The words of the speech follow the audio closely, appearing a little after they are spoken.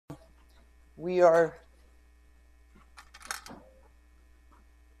we are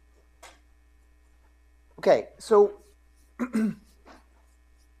okay. So let me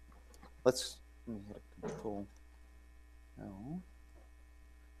hit a control. No.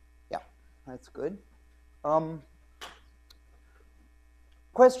 Yeah, that's good.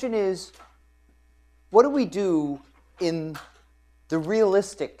 Question is, what do we do in the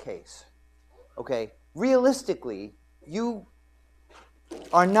realistic case? Okay, realistically, you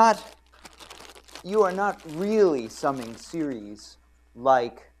are not really summing series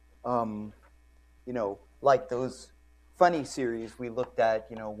like like those funny series we looked at,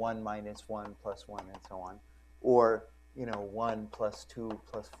 1 minus 1 plus 1 and so on, or 1 plus 2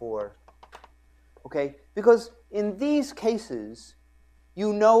 plus 4. Okay, because in these cases,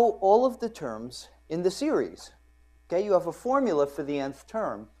 you know all of the terms in the series. Okay, you have a formula for the nth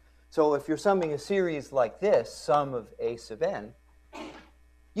term. So if you're summing a series like this, sum of a sub n,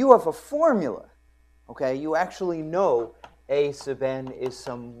 you have a formula. Okay, you actually know a sub n is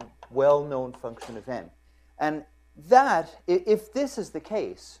some well-known function of n. And that, if this is the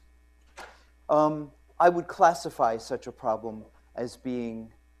case, I would classify such a problem as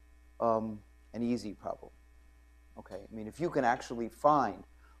being an easy problem. Okay, I mean, if you can actually find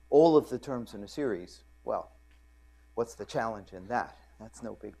all of the terms in a series, well, what's the challenge in that? That's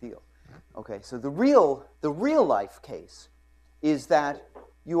no big deal. Okay, so the real life case is that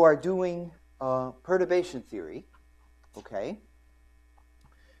you are doing perturbation theory. Okay,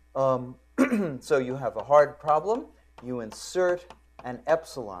 so you have a hard problem. You insert an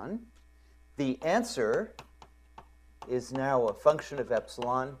epsilon. The answer is now a function of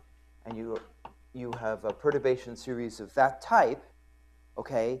epsilon, and you have a perturbation series of that type.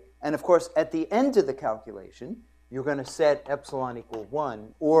 Okay, and of course, at the end of the calculation, you're going to set epsilon equal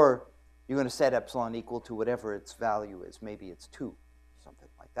 1, or you're going to set epsilon equal to whatever its value is. Maybe it's 2, something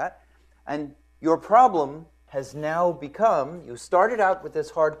like that. And your problem has now become, you started out with this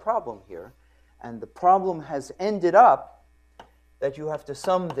hard problem here, and the problem has ended up that you have to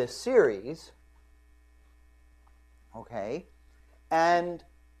sum this series, okay, and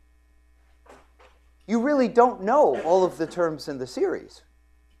you really don't know all of the terms in the series.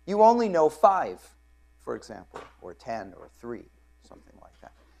 You only know 5, for example, or 10, or 3, something like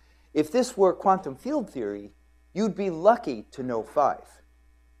that. If this were quantum field theory, you'd be lucky to know 5.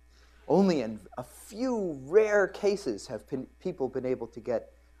 Only in a few rare cases have people been able to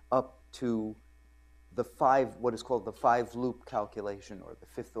get up to the 5, what is called the 5-loop calculation, or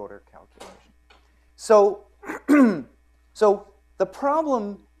the 5th order calculation. So, so the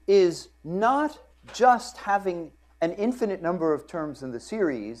problem is not just having an infinite number of terms in the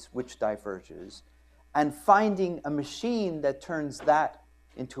series which diverges and finding a machine that turns that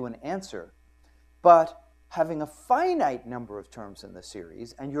into an answer, but having a finite number of terms in the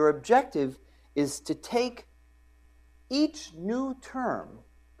series, and your objective is to take each new term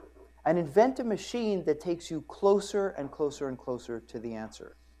and invent a machine that takes you closer and closer and closer to the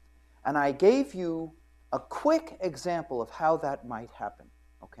answer. And I gave you a quick example of how that might happen,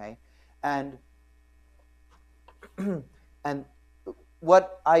 okay? And and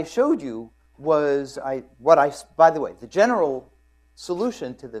what I showed you was, by the way, the general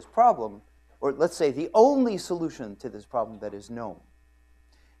solution to this problem, or let's say the only solution to this problem that is known,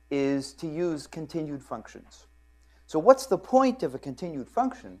 is to use continued functions. So what's the point of a continued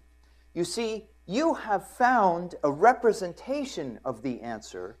function? You see, you have found a representation of the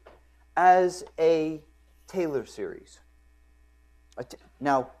answer as a Taylor series.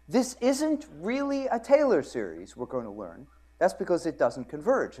 Now, this isn't really a Taylor series, we're going to learn. That's because it doesn't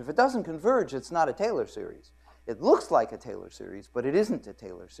converge. If it doesn't converge, it's not a Taylor series. It looks like a Taylor series, but it isn't a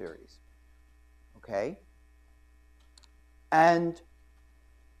Taylor series. Okay? And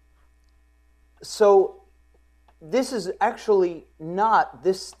so this is actually not,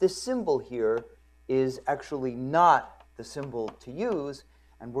 this symbol here is actually not the symbol to use,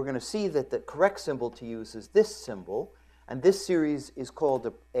 and we're going to see that the correct symbol to use is this symbol, and this series is called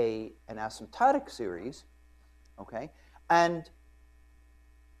an asymptotic series, okay?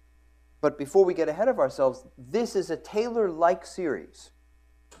 But before we get ahead of ourselves, this is a Taylor-like series.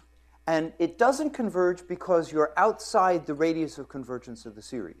 And it doesn't converge because you're outside the radius of convergence of the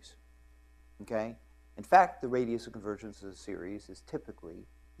series, okay? In fact, the radius of convergence of the series is typically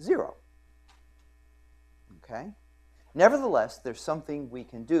 0, okay? Nevertheless, there's something we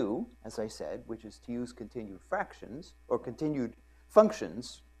can do, as I said, which is to use continued fractions, or continued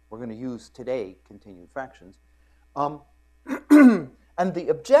functions. We're going to use today continued fractions. And the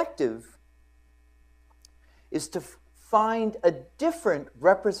objective is to find a different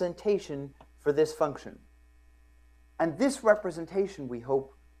representation for this function. And this representation, we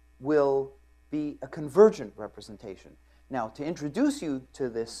hope, will be a convergent representation. Now, to introduce you to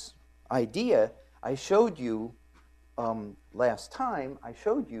this idea, I showed you last time, I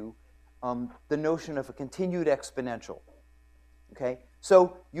showed you the notion of a continued exponential. Okay?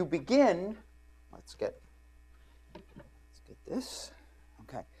 So you begin, let's get this.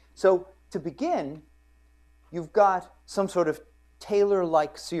 Okay. So to begin, you've got some sort of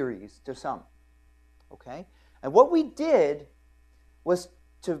Taylor-like series to sum. Okay? And what we did was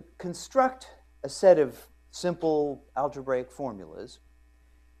to construct a set of simple algebraic formulas.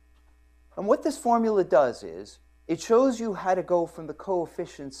 And what this formula does is it shows you how to go from the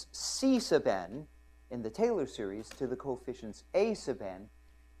coefficients C sub n in the Taylor series to the coefficients A sub n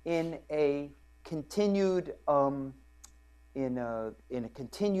in a continued in a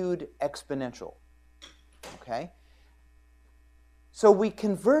continued exponential. Okay? So we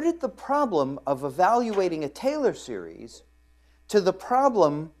converted the problem of evaluating a Taylor series to the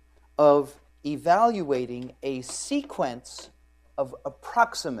problem of evaluating a sequence of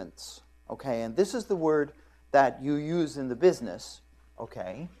approximants. Okay, and this is the word that you use in the business.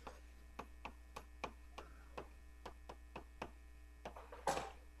 Okay.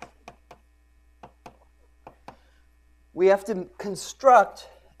 We have to construct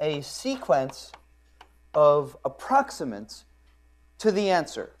a sequence of approximants to the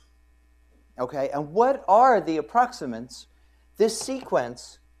answer. Okay, and what are the approximants? This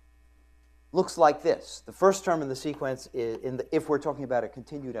sequence looks like this. The first term in the sequence, is if we're talking about a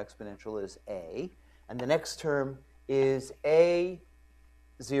continued exponential, is A, and the next term is A0,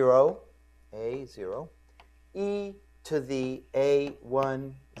 e to the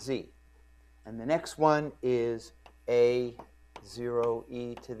A1z. And the next one is A0,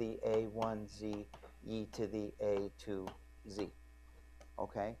 e to the A1z, e to the A2z.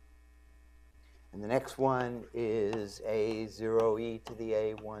 Okay? And the next one is A0, e to the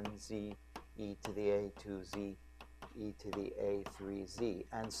A1z, e to the A2z, e to the A3z,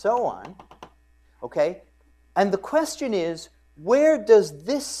 and so on. Okay? And the question is, where does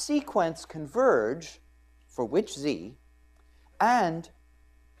this sequence converge, for which z, and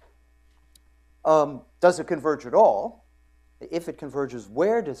does it converge at all? If it converges,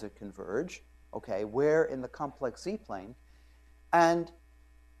 where does it converge? Okay, where in the complex z-plane? And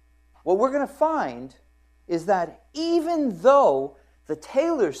what we're going to find is that even though the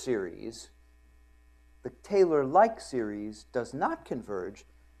Taylor series, the Taylor-like series, does not converge,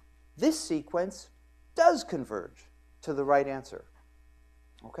 this sequence does converge to the right answer.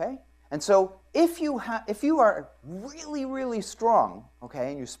 Okay? And so if you are really, really strong, okay,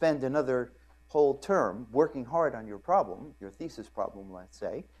 and you spend another whole term working hard on your problem, your thesis problem, let's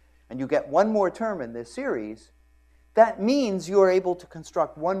say, and you get one more term in this series, that means you are able to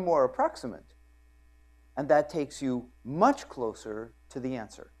construct one more approximant. And that takes you much closer to the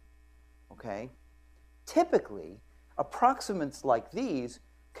answer. Okay? Typically, approximants like these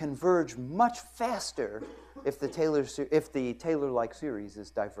converge much faster if the Taylor-like series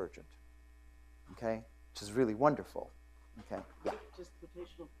is divergent. Okay? Which is really wonderful. Okay? Yeah. Just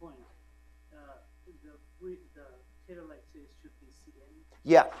notational point. The Taylor-like series should be Cn.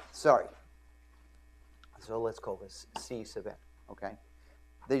 Yeah. Sorry. So let's call this C sub n. Okay.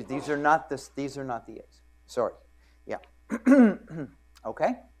 These are not the A's. Sorry. Yeah.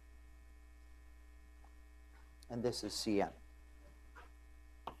 Okay. And this is Cn.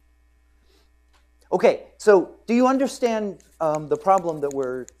 Okay. So do you understand the problem that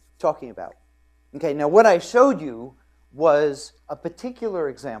we're talking about? Okay. Now what I showed you was a particular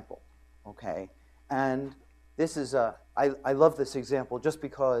example. Okay. And this is I love this example just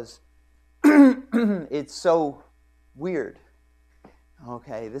because it's so weird.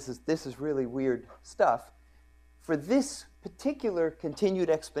 Okay, this is really weird stuff. For this particular continued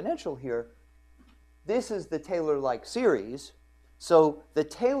exponential here, this is the Taylor-like series. So the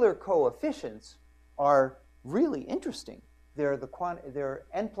Taylor coefficients are really interesting. They're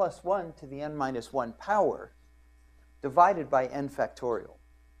n plus 1 to the n minus 1 power divided by n factorial.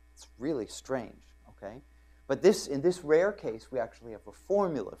 It's really strange. Okay, but in this rare case, we actually have a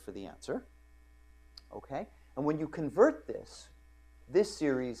formula for the answer. Okay, and when you convert this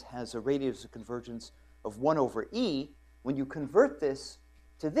series has a radius of convergence of 1 over e. When you convert this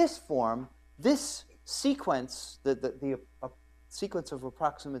to this form, this sequence, the sequence of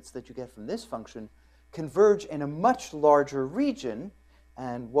approximates that you get from this function, converge in a much larger region.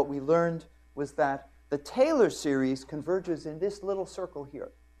 And what we learned was that the Taylor series converges in this little circle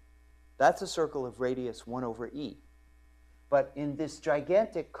here. That's a circle of radius 1 over e. But in this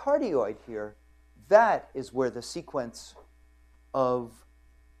gigantic cardioid here, that is where the sequence of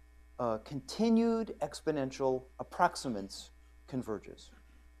continued exponential approximants converges.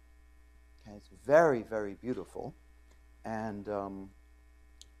 Okay, it's very, very beautiful. And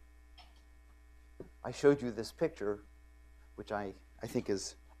I showed you this picture, which I think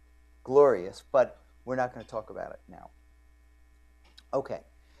is glorious, but we're not going to talk about it now. Okay,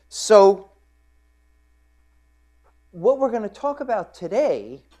 so what we're going to talk about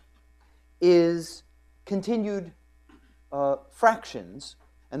today is continued fractions.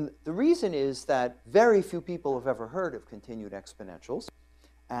 And the reason is that very few people have ever heard of continued exponentials.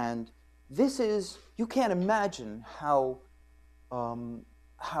 And this is, you can't imagine how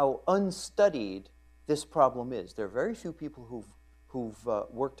unstudied this problem is. There are very few people who've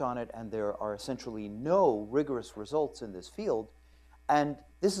worked on it, and there are essentially no rigorous results in this field. And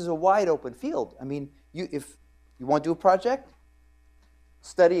this is a wide open field. I mean, if you want to do a project,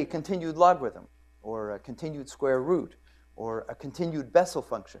 study a continued logarithm, or a continued square root, or a continued Bessel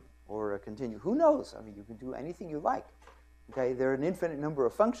function, or a continued, who knows? I mean, you can do anything you like. Okay, there are an infinite number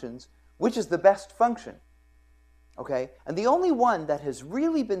of functions. Which is the best function? Okay, and the only one that has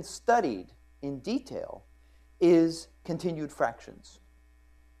really been studied in detail is continued fractions.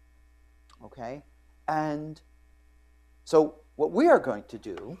 Okay, and so what we are going to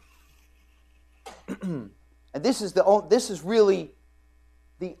do, and this is really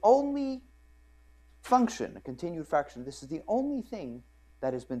the only function, a continued fraction. This is the only thing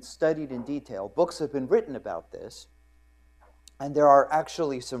that has been studied in detail. Books have been written about this, and there are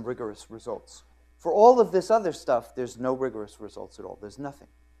actually some rigorous results. For all of this other stuff, there's no rigorous results at all. There's nothing.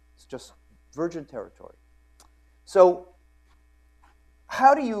 It's just virgin territory. So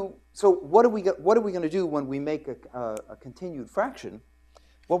what are we going to do when we make a continued fraction?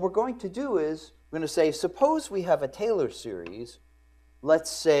 What we're going to do is we're going to say, suppose we have a Taylor series, let's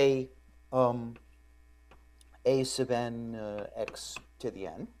say a sub n x to the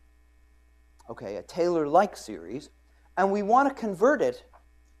n, okay, a Taylor-like series, and we want to convert it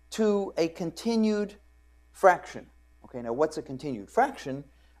to a continued fraction. Okay, now what's a continued fraction?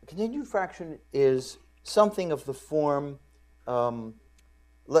 A continued fraction is something of the form,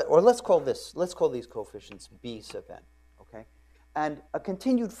 let's call these coefficients b sub n. Okay, and a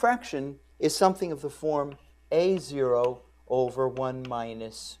continued fraction is something of the form a0 over 1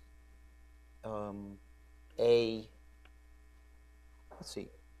 minus a. Let's see.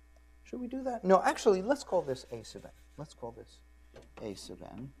 Should we do that? No, actually, let's call this a sub n. Let's call this a sub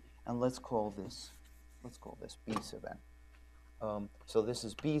n, and let's call this b sub n. So this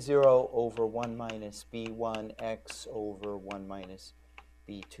is b0 over 1 minus b1 x over 1 minus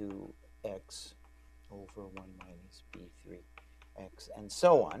b2 x over 1 minus b3 x, and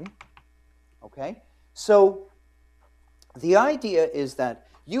so on. Okay? So the idea is that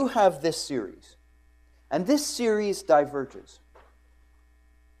you have this series, and this series diverges,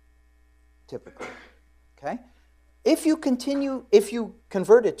 typically. Okay? If you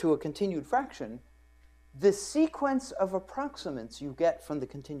convert it to a continued fraction, the sequence of approximants you get from the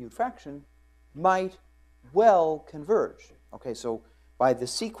continued fraction might well converge. Okay, so by the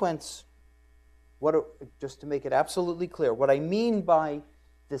sequence, just to make it absolutely clear, what I mean by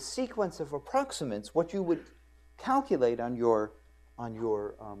the sequence of approximants, what you would calculate on your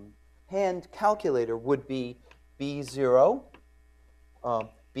hand calculator would be b0,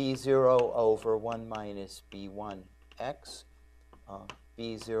 b0 over 1 minus b1 x,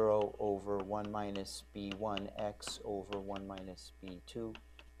 b0 over 1 minus b1 x over 1 minus b2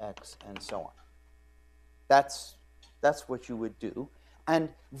 x, and so on. That's what you would do. And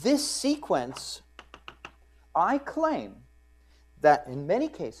this sequence, I claim that in many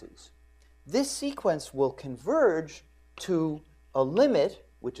cases, this sequence will converge to a limit,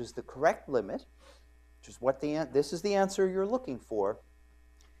 which is the correct limit, which is what this is the answer you're looking for,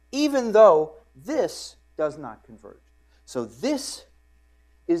 even though this does not converge. So this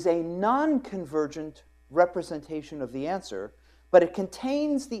is a non-convergent representation of the answer, but it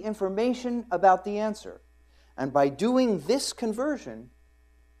contains the information about the answer. And by doing this conversion,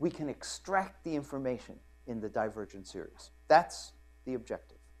 we can extract the information in the divergent series. That's the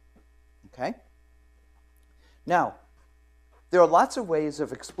objective. Okay? Now, there are lots of ways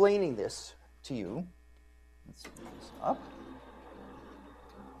of explaining this to you. Let's move this up.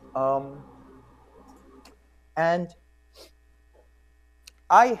 And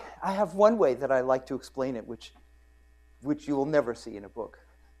I have one way that I like to explain it, which you will never see in a book,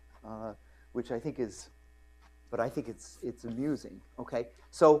 which I think is, but I think it's amusing. Okay,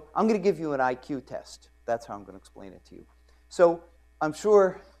 so I'm going to give you an IQ test. That's how I'm going to explain it to you. So I'm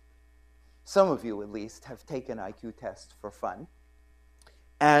sure some of you, at least, have taken IQ tests for fun,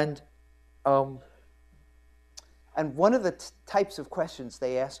 and one of the types of questions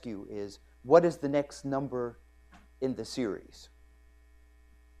they ask you is, what is the next number in the series?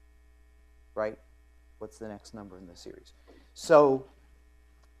 right? What's the next number in the series? So,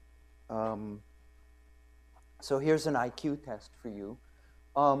 so here's an IQ test for you.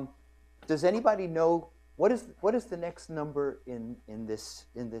 Does anybody know what is the next number in this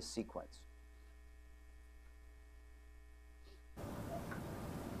sequence?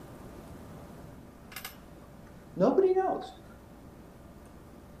 Nobody knows.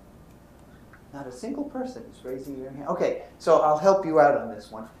 Not a single person is raising their hand. Okay, so I'll help you out on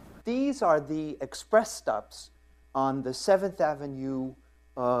this one. These are the express stops on the 7th Avenue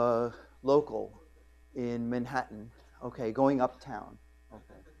local in Manhattan, okay, going uptown.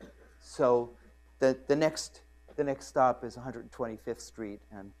 Okay. So the next stop is 125th Street,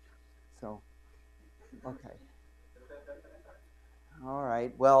 and so, okay. All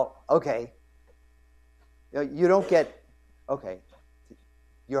right, well, okay. You don't get, okay,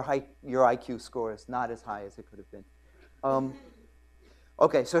 your IQ score is not as high as it could have been.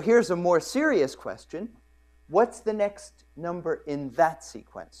 Okay, so here's a more serious question. What's the next number in that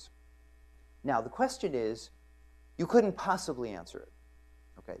sequence? Now, the question is, you couldn't possibly answer it.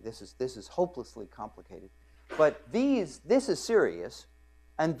 Okay, this is hopelessly complicated. But this is serious,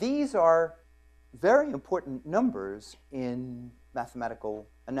 and these are very important numbers in mathematical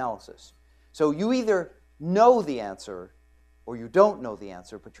analysis. So you either know the answer or you don't know the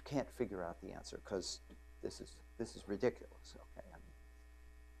answer, but you can't figure out the answer because this is ridiculous. Okay.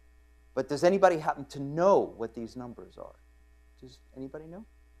 But does anybody happen to know what these numbers are? Does anybody know?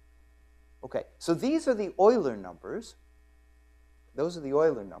 Okay, so these are the Euler numbers. Those are the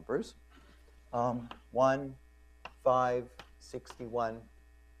Euler numbers. 1, 5, 61.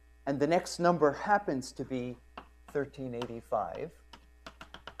 And the next number happens to be 1385.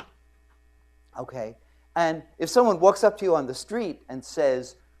 Okay, and if someone walks up to you on the street and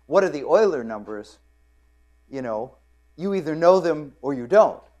says, what are the Euler numbers? You either know them or you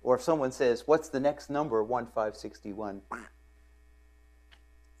don't. Or if someone says, what's the next number, 1561?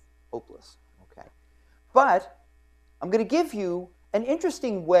 Hopeless, okay. But I'm going to give you an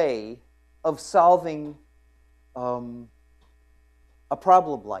interesting way of solving a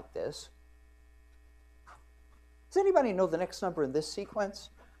problem like this. Does anybody know the next number in this sequence?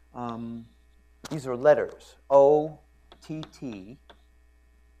 These are letters. O, T, T,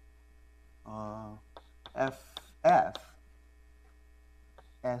 F, F,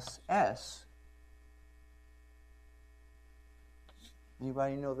 S, S.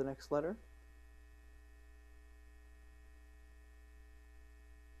 Anybody know the next letter?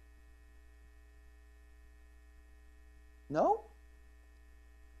 No?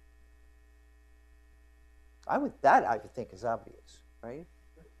 I would think is obvious, right?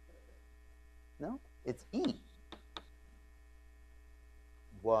 No? It's E.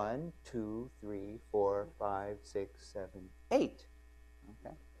 1, 2, 3, 4, 5, 6, 7, 8.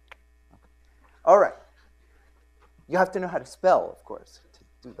 Okay. All right. You have to know how to spell, of course,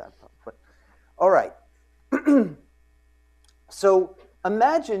 to do that part. But, all right. So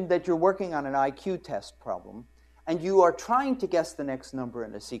imagine that you're working on an IQ test problem, and you are trying to guess the next number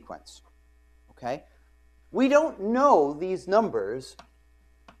in a sequence. Okay? We don't know these numbers,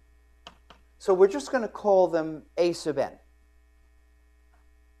 so we're just going to call them A sub n.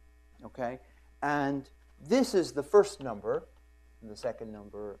 Okay? And this is the first number, and the second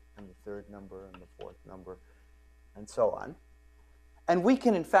number, and the third number, and the fourth number, and so on. And we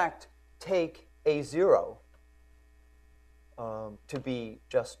can, in fact, take A0 to be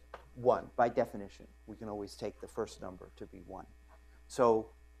just 1, by definition. We can always take the first number to be 1. So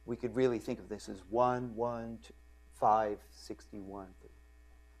we could really think of this as 1, 1, 2, 5, 61,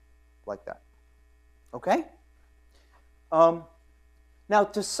 like that. Okay? Now,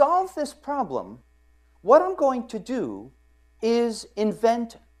 to solve this problem, what I'm going to do is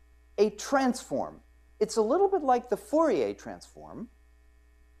invent a transform. It's a little bit like the Fourier transform.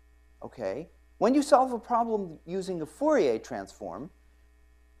 Okay? When you solve a problem using a Fourier transform,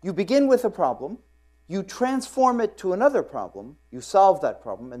 you begin with a problem, you transform it to another problem, you solve that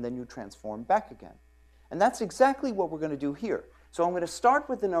problem, and then you transform back again. And that's exactly what we're going to do here. So I'm going to start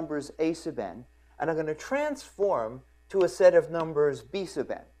with the numbers A sub n, and I'm going to transform to a set of numbers B sub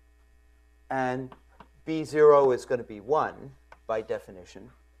n. And B0 is going to be 1 by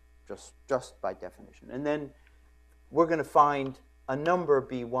definition, just by definition. And then we're going to find a number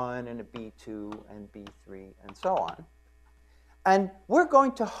B1 and a B2 and B3 and so on. And we're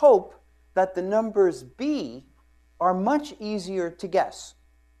going to hope that the numbers B are much easier to guess.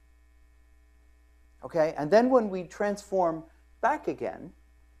 Okay? And then when we transform back again,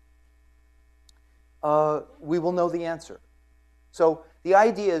 we will know the answer. So the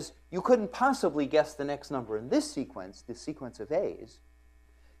idea is you couldn't possibly guess the next number in this sequence of A's.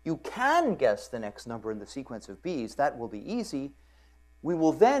 You can guess the next number in the sequence of b's. That will be easy. We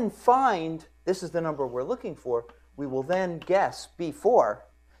will then find, this is the number we're looking for, we will then guess b4,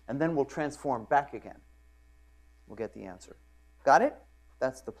 and then we'll transform back again. We'll get the answer. Got it?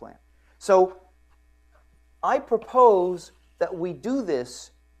 That's the plan. So I propose that we do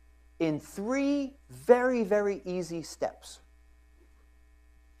this in 3 very, very easy steps.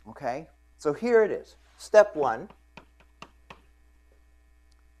 Okay? So here it is. Step 1.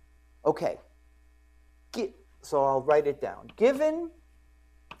 Okay. So I'll write it down. Given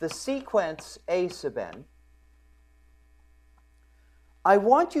the sequence A sub n, I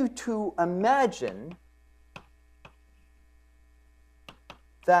want you to imagine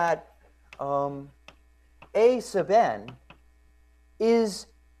that A sub n is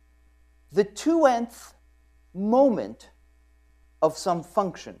the 2nth moment of some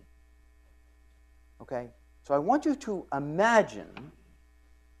function. Okay? So I want you to imagine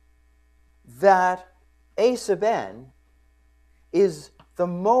that A sub n is the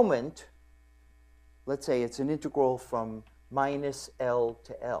moment, let's say it's an integral from minus L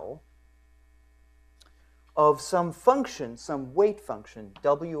to L, of some function, some weight function,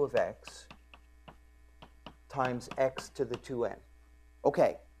 w of x times x to the 2n.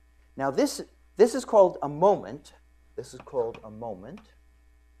 Okay, now this is called a moment. This is called a moment.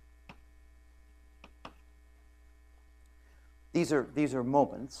 These are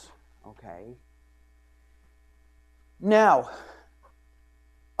moments, okay? Now,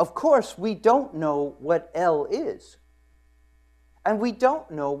 of course, we don't know what L is. And we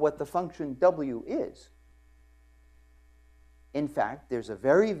don't know what the function w is. In fact, there's a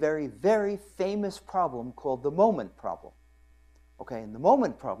very, very, very famous problem called the moment problem. Okay, and the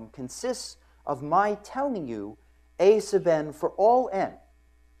moment problem consists of my telling you A sub n for all n.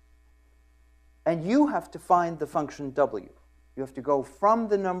 And you have to find the function w. You have to go from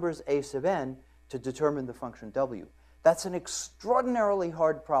the numbers A sub n to determine the function w. That's an extraordinarily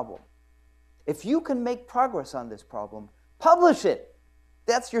hard problem. If you can make progress on this problem, publish it.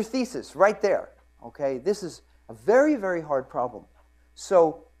 That's your thesis right there. Okay, this is a very, very hard problem.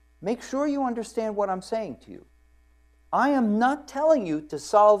 So make sure you understand what I'm saying to you. I am not telling you to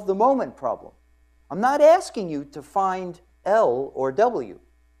solve the moment problem. I'm not asking you to find L or W.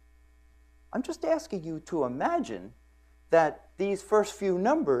 I'm just asking you to imagine that these first few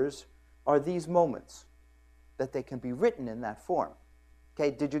numbers are these moments, that they can be written in that form.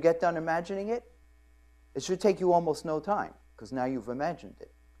 Okay, did you get done imagining it? It should take you almost no time, because now you've imagined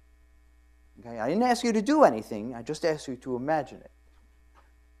it. Okay, I didn't ask you to do anything, I just asked you to imagine it.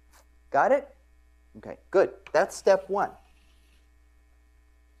 Got it? Okay, good. That's step 1.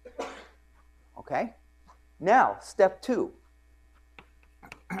 Okay? Now, step 2.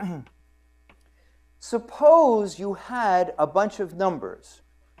 Suppose you had a bunch of numbers.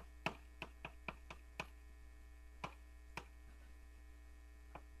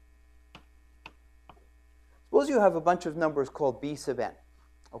 Suppose you have a bunch of numbers called b sub n.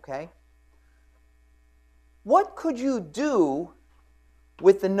 Okay? What could you do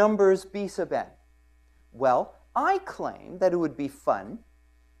with the numbers b sub n? Well, I claim that it would be fun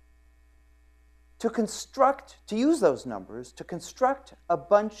to use those numbers to construct a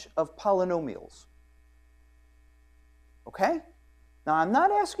bunch of polynomials. Okay? Now, I'm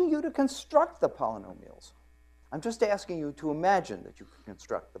not asking you to construct the polynomials. I'm just asking you to imagine that you can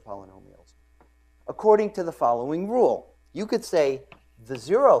construct the polynomials. According to the following rule, you could say the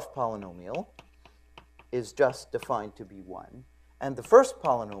 0th polynomial is just defined to be 1, and the first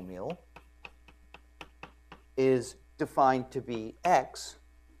polynomial is defined to be x.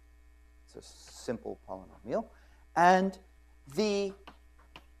 It's a simple polynomial. And the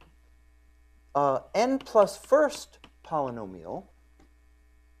n plus first polynomial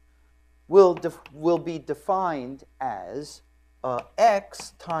will be defined as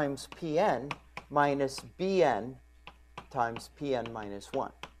x times Pn minus Bn times Pn minus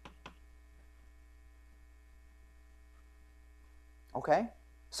 1. Okay?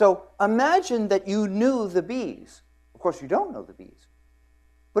 So imagine that you knew the b's. Of course, you don't know the b's.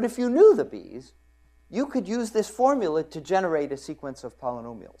 But if you knew the b's, you could use this formula to generate a sequence of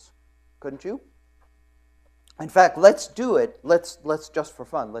polynomials. Couldn't you? In fact, let's do it. Let's just for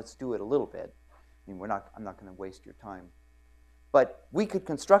fun, let's do it a little bit. I mean, I'm not going to waste your time. But we could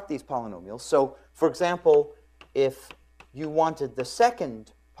construct these polynomials. So, for example, if you wanted the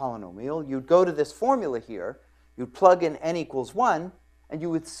second polynomial, you'd go to this formula here, you'd plug in n equals 1, and you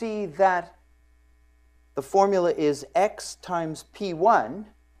would see that the formula is x times p1,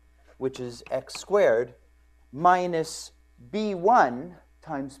 which is x squared, minus b1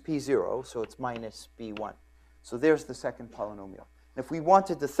 times p0, so it's minus b1. So there's the second polynomial. If we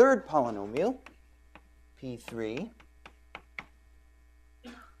wanted the third polynomial, P3,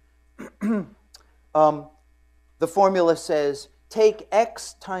 the formula says take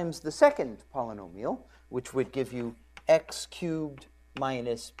x times the second polynomial, which would give you x cubed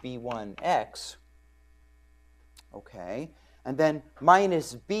minus b1x. Okay, and then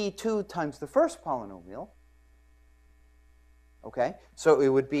minus b2 times the first polynomial. Okay, so it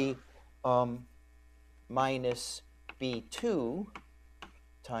would be minus b2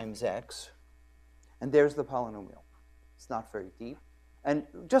 times x, and there's the polynomial. It's not very deep. And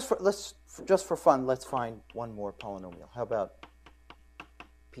just for fun, let's find one more polynomial. How about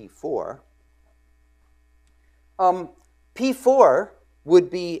P4? P4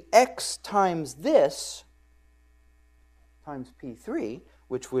 would be x times this times P3,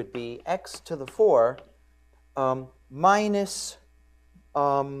 which would be x to the 4 minus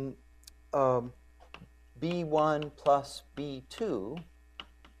b1 plus b2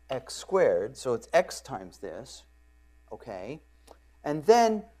 x squared. So it's x times this. Okay. And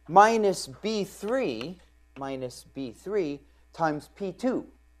then minus b3 times p2.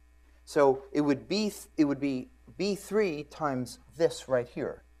 So it would be b3 times this right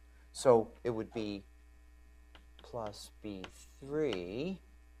here. So it would be plus b3.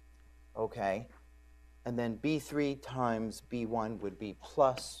 Okay. And then b3 times b1 would be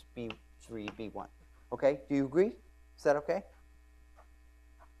plus b3 b1. Okay? Do you agree? Is that okay?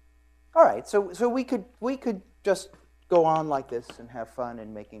 All right. So we could just go on like this and have fun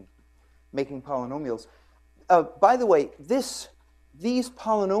in making polynomials. By the way, these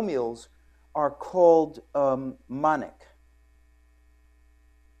polynomials are called monic.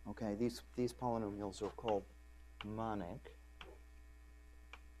 Okay, these polynomials are called monic.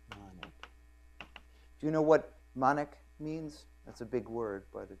 Do you know what monic means? That's a big word,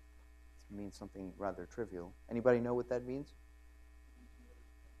 but it means something rather trivial. Anybody know what that means?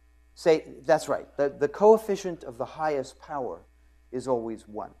 Say, that's right. The coefficient of the highest power is always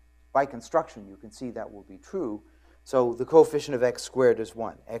 1. By construction, you can see that will be true. So the coefficient of x squared is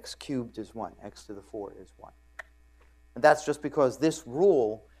 1. X cubed is 1. X to the 4 is 1. And that's just because this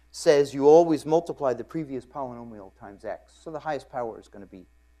rule says you always multiply the previous polynomial times x. So the highest power is going to be,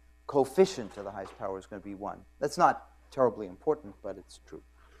 coefficient of the highest power is going to be 1. That's not terribly important, but it's true.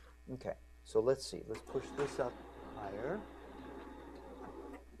 Okay, so let's see. Let's push this up higher.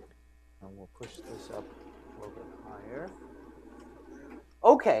 And we'll push this up a little bit higher.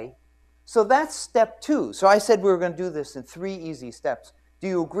 Okay, so that's step 2. So I said we were going to do this in 3 easy steps. Do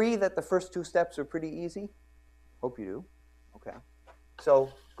you agree that the first 2 steps are pretty easy? Hope you do. Okay, so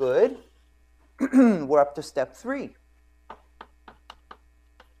good. We're up to step 3.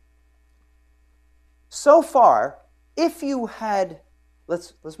 So far, if you had,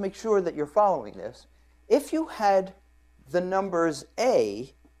 let's make sure that you're following this. If you had the numbers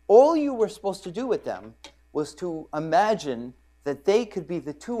a, all you were supposed to do with them was to imagine that they could be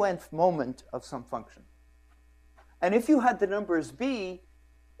the 2nth moment of some function. And if you had the numbers b,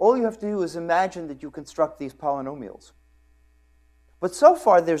 all you have to do is imagine that you construct these polynomials. But so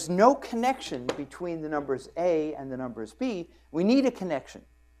far, there's no connection between the numbers a and the numbers b. We need a connection.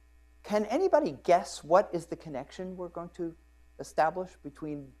 Can anybody guess what is the connection we're going to establish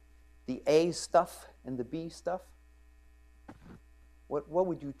between the a stuff and the b stuff? What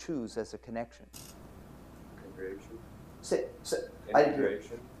would you choose as a connection? Integration.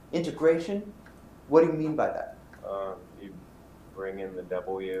 Integration. Integration? What do you mean by that? You bring in the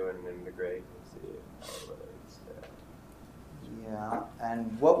w and integrate and see how it relates to. Yeah,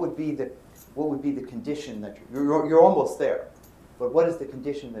 and what would be the condition that you're almost there? But what is the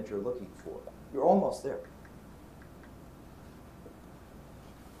condition that you're looking for? You're almost there.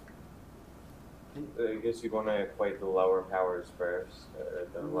 I guess you want to equate the lower powers first,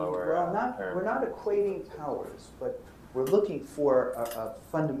 the lower. Well, we're not equating powers, but we're looking for a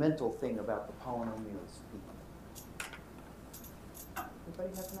fundamental thing about the polynomials.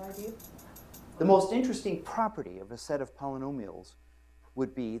 Anybody have an idea? The most interesting property of a set of polynomials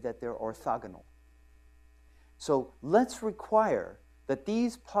would be that they're orthogonal. So let's require that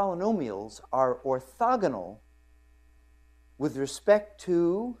these polynomials are orthogonal with respect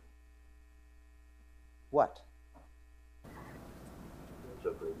to what?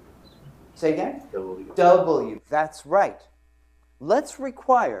 W. Say again? W. W. That's right. Let's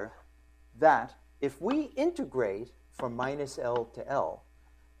require that if we integrate from minus L to L,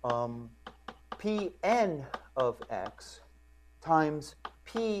 Pn of x times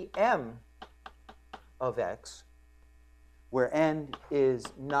Pm of x, where n is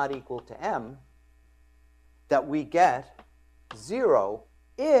not equal to m, that we get 0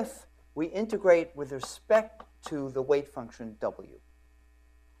 if we integrate with respect to the weight function W.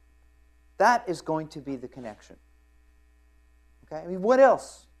 That is going to be the connection. Okay? I mean, what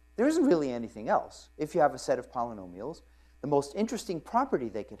else? There isn't really anything else. If you have a set of polynomials, the most interesting property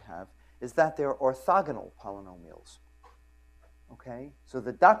they could have is that they're orthogonal polynomials. Okay? So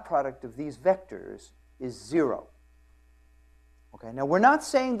the dot product of these vectors is 0. Okay? Now, we're not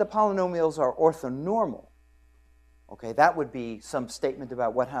saying the polynomials are orthonormal. Okay? That would be some statement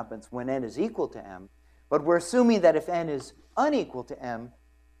about what happens when n is equal to m. But we're assuming that if n is unequal to m,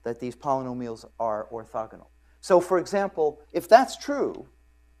 that these polynomials are orthogonal. So, for example, if that's true,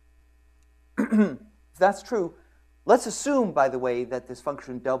 let's assume, by the way, that this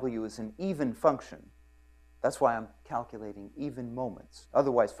function w is an even function. That's why I'm calculating even moments.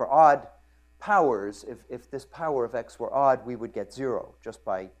 Otherwise, for odd powers, if this power of x were odd, we would get 0 just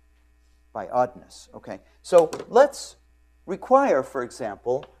by oddness. Okay, so let's require, for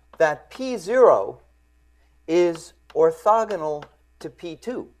example, that p0 is orthogonal to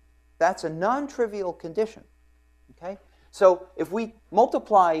p2. That's a non-trivial condition. Okay? So if we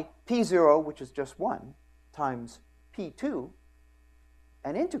multiply p0, which is just 1, times p2,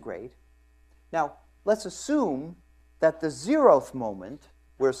 and integrate, now let's assume that the 0th moment,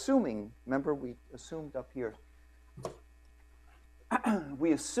 we're assuming, remember we assumed up here,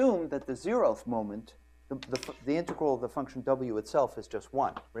 we assume that the 0th moment, the integral of the function w itself is just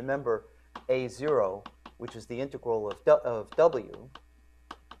 1. Remember a0, which is the integral of w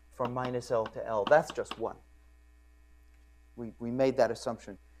from minus L to L, that's just 1. We made that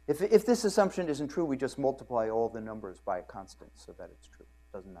assumption. If this assumption isn't true, we just multiply all the numbers by a constant so that it's true.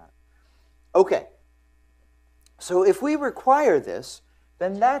 Doesn't matter. Okay. So if we require this,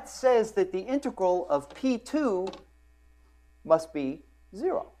 then that says that the integral of p2 must be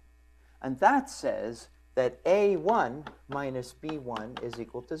 0. And that says that a1 minus b1 is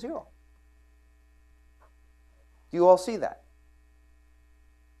equal to 0. Do you all see that?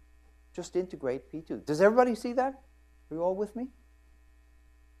 Just integrate p2. Does everybody see that? Are you all with me?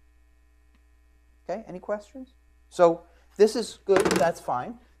 Okay, any questions? So this is good, that's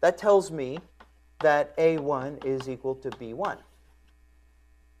fine. That tells me that a1 is equal to b1.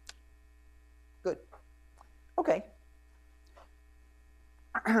 Good. Okay.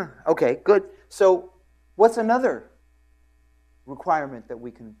 Okay, good. So what's another requirement that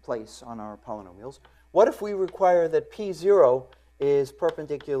we can place on our polynomials? What if we require that p0 is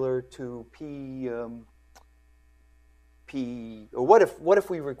perpendicular to or what if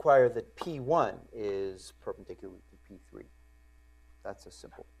we require that p1 is perpendicular to p3? That's a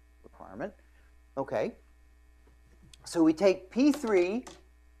simple requirement. Okay. So we take p3,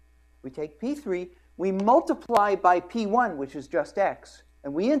 we multiply by p1, which is just x,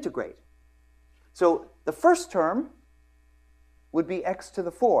 and we integrate. So the first term would be x to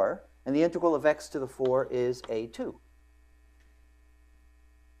the 4, and the integral of x to the 4 is a2.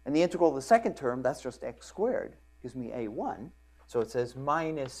 And the integral of the second term, that's just x squared, gives me a1. So it says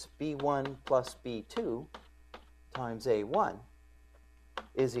minus b1 plus b2 times a1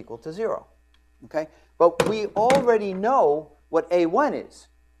 is equal to 0. Okay? But we already know what a1 is,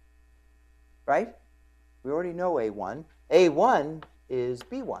 right? We already know a1. a1 is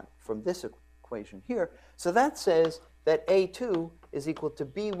b1 from this equation here. So that says that a2 is equal to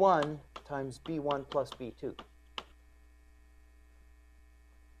b1 times b1 plus b2.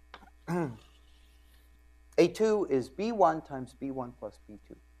 A2 is b1 times b1 plus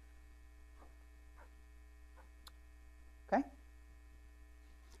b2. Okay?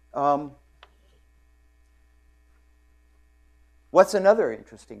 What's another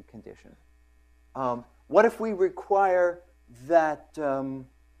interesting condition? What if we require that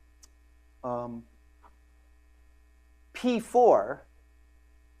P4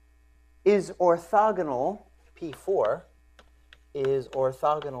 is orthogonal, P4 is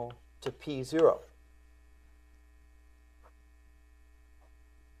orthogonal to P0?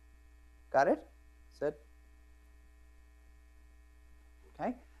 Got it? Said?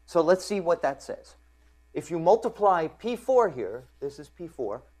 Okay. So let's see what that says. If you multiply P4 here, this is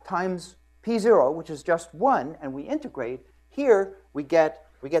P4, times P0, which is just 1, and we integrate, here we get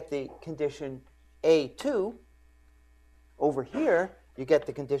the condition A2. Over here, you get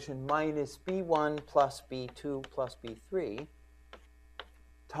the condition minus B1 plus B2 plus B3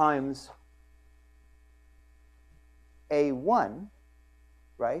 times A1,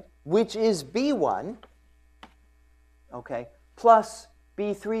 right, which is B1, okay, plus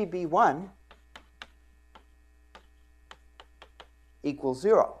B3, B1 equals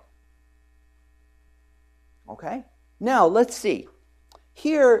 0. Okay? Now, let's see.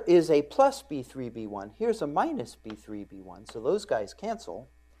 Here is a plus B3, B1. Here's a minus B3, B1. So those guys cancel.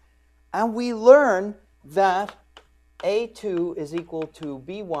 And we learn that A2 is equal to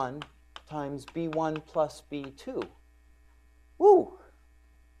B1 times B1 plus B2. Woo!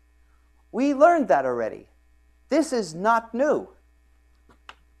 We learned that already. This is not new.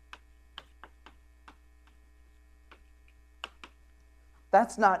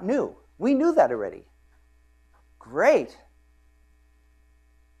 That's not new. We knew that already. Great.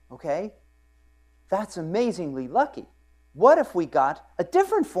 Okay? That's amazingly lucky. What if we got a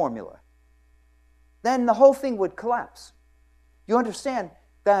different formula? Then the whole thing would collapse. You understand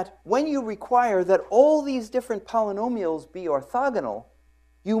that when you require that all these different polynomials be orthogonal,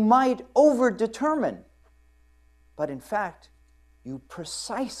 you might overdetermine. But in fact, you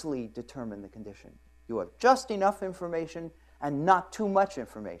precisely determine the condition. You have just enough information and not too much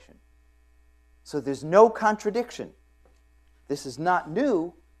information. So there's no contradiction. This is not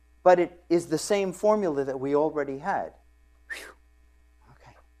new, but it is the same formula that we already had. Whew.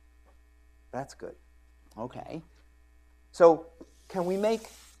 Okay. That's good. Okay. So can we make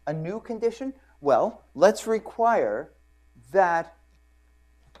a new condition? Well, let's require that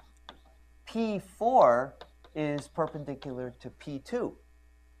P4 is perpendicular to P2.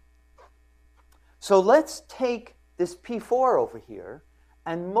 So let's take this P4 over here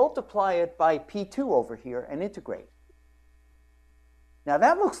and multiply it by P2 over here and integrate. Now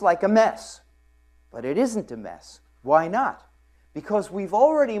that looks like a mess, but it isn't a mess. Why not? Because we've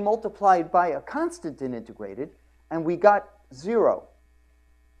already multiplied by a constant and integrated, and we got 0.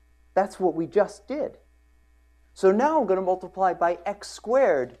 That's what we just did. So now I'm going to multiply by x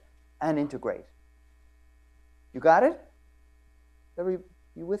squared and integrate. You got it? You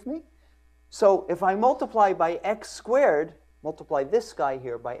with me? So if I multiply by x squared, multiply this guy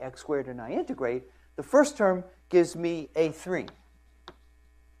here by x squared, and I integrate, the first term gives me a3.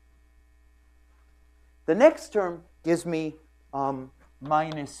 The next term gives me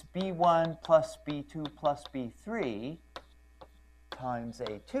minus b1 plus b2 plus b3 times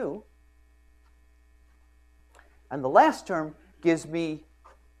a2. And the last term gives me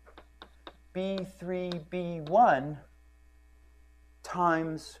b3, b1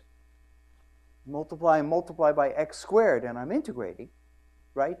 times multiply by x squared, and I'm integrating,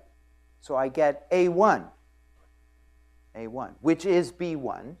 right? So I get a1, which is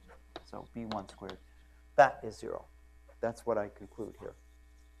b1, so b1 squared. That is 0. That's what I conclude here.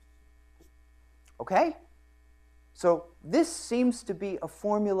 Okay? So this seems to be a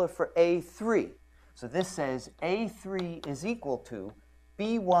formula for A3. So this says A3 is equal to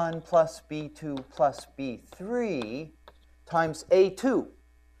B1 plus B2 plus B3 times A2.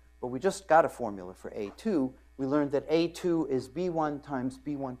 But we just got a formula for A2. We learned that A2 is B1 times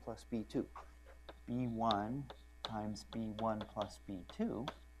B1 plus B2. B1 times B1 plus B2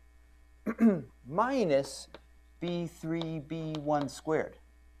 minus B3 B1 squared.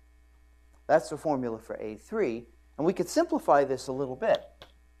 That's the formula for A3. And we could simplify this a little bit.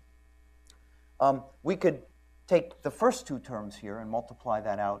 We could take the first two terms here and multiply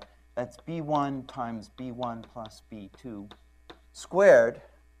that out. That's B1 times B1 plus B2 squared,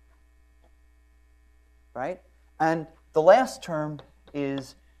 right? And the last term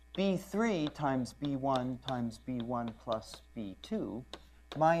is B3 times B1 times B1 plus B2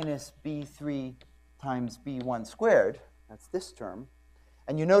 minus B3 times B1 squared. That's this term.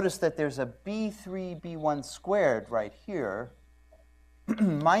 And you notice that there's a B3 B1 squared right here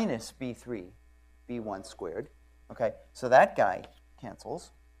minus B3 B1 squared. Okay, so that guy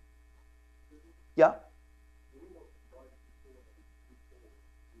cancels. Yeah?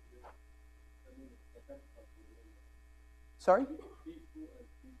 Sorry?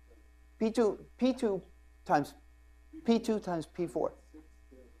 P2 times P4.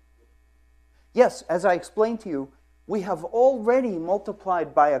 Yes, as I explained to you, we have already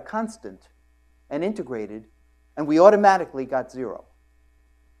multiplied by a constant and integrated, and we automatically got 0.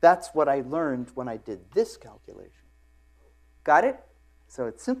 That's what I learned when I did this calculation. Got it? So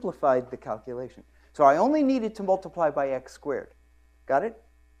it simplified the calculation. So I only needed to multiply by x squared. Got it?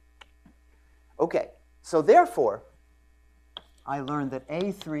 Okay, so therefore, I learned that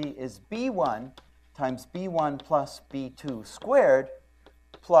A3 is B1 times B1 plus B2 squared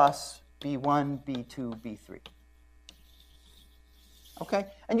plus B1, B2, B3. Okay?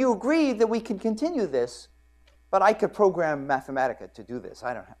 And you agree that we can continue this, but I could program Mathematica to do this.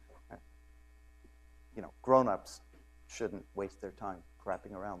 I don't have, grown-ups shouldn't waste their time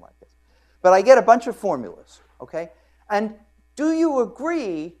crapping around like this. But I get a bunch of formulas, okay? And do you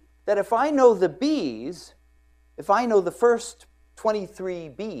agree that if I know the B's, if I know the first 23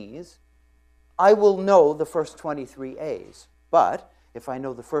 B's, I will know the first 23 A's. But if I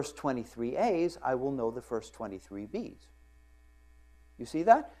know the first 23 A's, I will know the first 23 B's. You see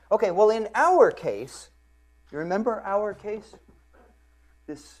that? Okay, well, in our case, you remember our case?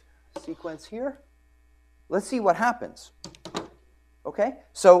 This sequence here? Let's see what happens. Okay,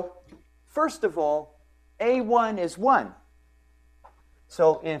 so first of all, A1 is 1.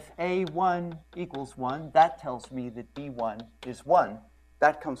 So if A1 equals 1, that tells me that B1 is 1.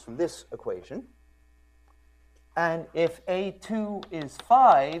 That comes from this equation. And if A2 is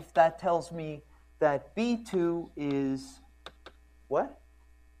 5, that tells me that B2 is what?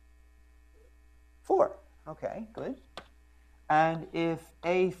 4. Okay, good. And if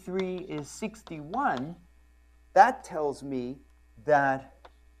A3 is 61, that tells me that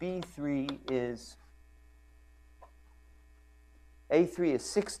B3 is A3 is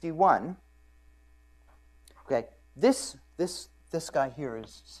 61. Okay, this guy here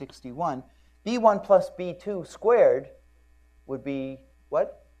is 61. B1 plus B2 squared would be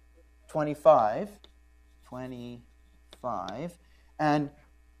what? 25. 25. And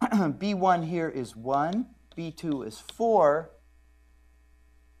B1 here is 1. B2 is 4.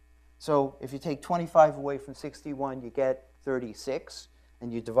 So if you take 25 away from 61, you get 36.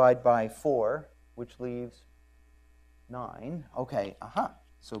 And you divide by 4, which leaves 9. Okay,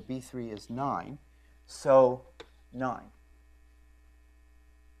 So B3 is 9. So 9.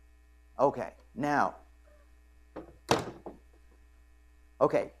 Okay, now.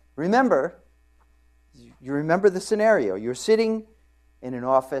 Okay, remember, you remember the scenario. You're sitting in an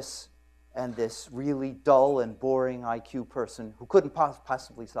office, and this really dull and boring IQ person who couldn't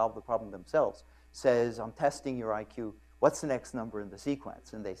possibly solve the problem themselves says, I'm testing your IQ. What's the next number in the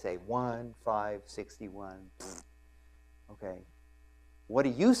sequence? And they say 1, 5, 61. Okay. What do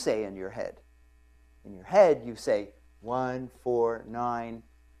you say in your head? In your head, you say 1, 4, 9,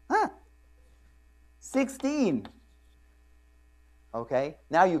 16. Okay.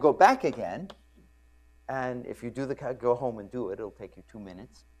 Now you go back again, and if you do go home and do it, it'll take you 2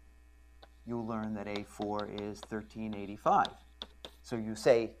 minutes. You'll learn that A4 is 1385. So you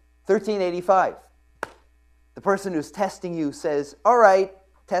say 1385. The person who's testing you says, all right,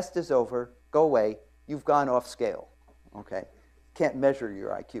 test is over, go away, you've gone off scale. Okay, can't measure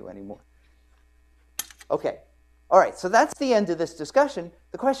your IQ anymore. Okay, all right, so that's the end of this discussion.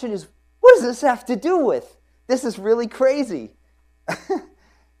 The question is, what does this have to do with? This is really crazy.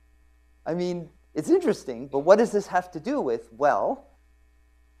 I mean, it's interesting, but what does this have to do with? Well,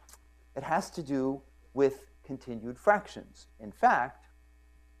 it has to do with continued fractions. In fact,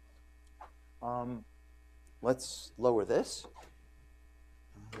 let's lower this.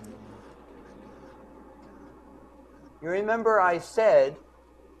 You remember I said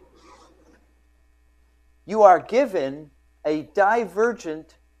you are given a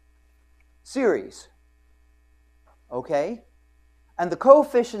divergent series, okay? And the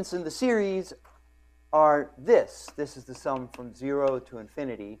coefficients in the series are this. This is the sum from 0 to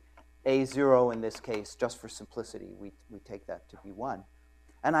infinity. A0 in this case, just for simplicity, we take that to be 1.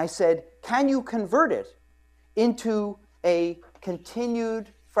 And I said, can you convert it into a continued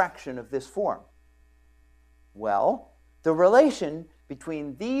fraction of this form? Well, the relation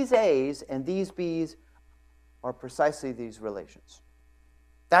between these A's and these B's are precisely these relations.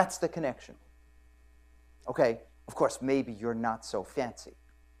 That's the connection. Okay, of course, maybe you're not so fancy.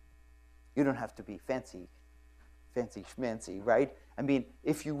 You don't have to be fancy schmancy, right? I mean,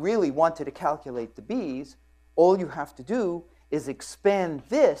 if you really wanted to calculate the B's, all you have to do is expand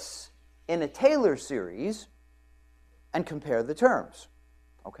this in a Taylor series and compare the terms,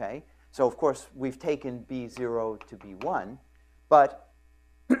 okay? So, of course, we've taken B0 to B1, but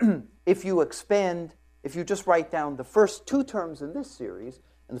if you just write down the first 2 terms in this series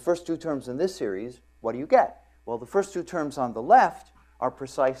and the first 2 terms in this series, what do you get? Well, the first 2 terms on the left are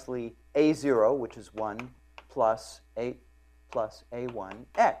precisely A0, which is 1, plus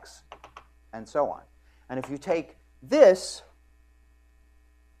A1x, and so on. And if you take this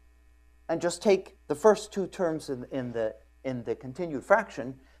and just take the first 2 terms in the continued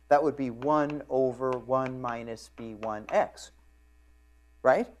fraction, that would be 1 over 1 minus B1x,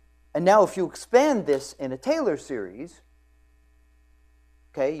 right? And now if you expand this in a Taylor series,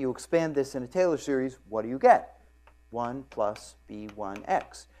 okay, you expand this in a Taylor series, what do you get? 1 plus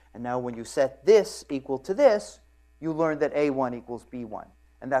B1x. And now when you set this equal to this, you learn that A1 equals B1.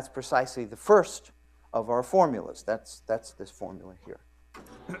 And that's precisely the first of our formulas. That's this formula here.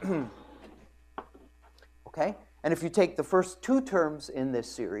 Okay? And if you take the first 2 terms in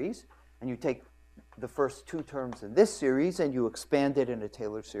this series, and you take the first 2 terms in this series, and you expand it in a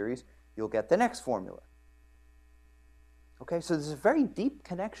Taylor series, you'll get the next formula. Okay? So there's a very deep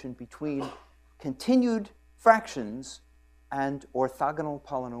connection between continued fractions and orthogonal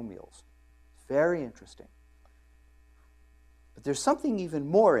polynomials. Very interesting. But there's something even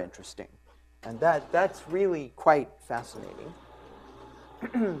more interesting, and that's really quite fascinating.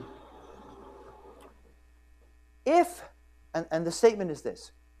 If, and the statement is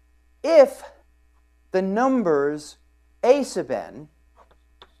this, if the numbers a sub n,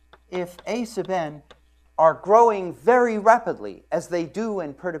 if a sub n are growing very rapidly, as they do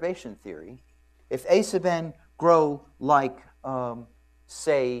in perturbation theory, if a sub n grow like,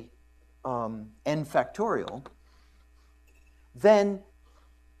 say, n factorial, then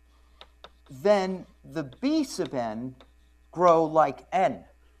the b sub n grow like n.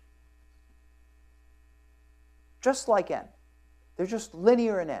 Just like n. They're just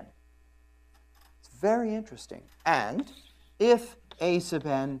linear in n. It's very interesting. And if a sub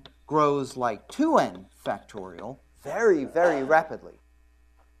n grows like 2n factorial, very, very rapidly,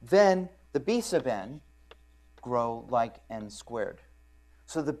 then the b sub n grow like n squared.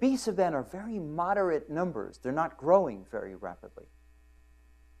 So the b sub n are very moderate numbers. They're not growing very rapidly.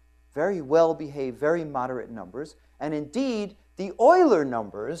 Very well-behaved, very moderate numbers. And indeed, the Euler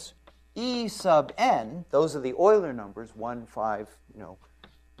numbers, E sub n, those are the Euler numbers, 1, 5,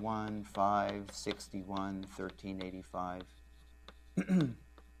 1, 5, 61, 1385.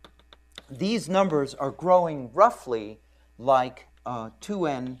 These numbers are growing roughly like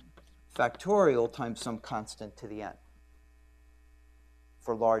 2n factorial times some constant to the n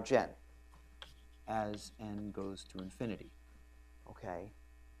for large n as n goes to infinity. Okay?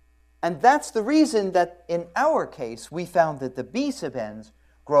 And that's the reason that in our case we found that the b sub n's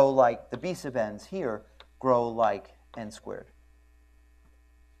grow like, the b sub n's here grow like n squared.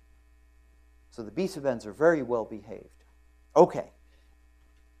 So the b sub n's are very well behaved. Okay.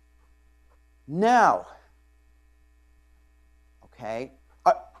 Now, okay,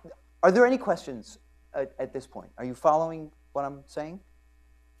 are there any questions at this point? Are you following what I'm saying?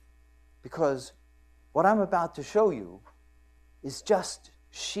 Because what I'm about to show you is just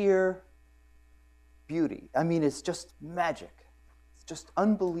sheer beauty. I mean, it's just magic. It's just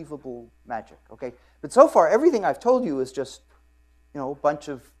unbelievable magic, okay? But so far, everything I've told you is just, a bunch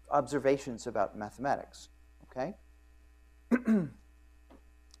of observations about mathematics, okay?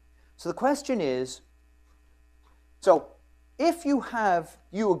 So the question is, so if you have,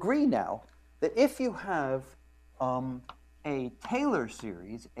 you agree now that if you have a Taylor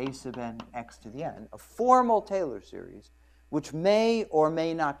series, a sub n x to the n, a formal Taylor series, which may or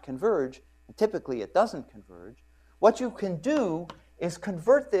may not converge, and typically it doesn't converge, what you can do is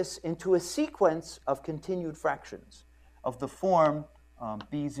convert this into a sequence of continued fractions of the form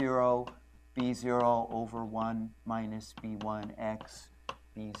b0 over 1 minus b1x,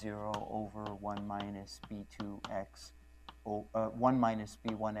 b0 over 1 minus b2x, 1 minus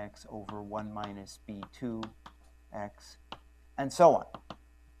b1x over 1 minus b2x, and so on.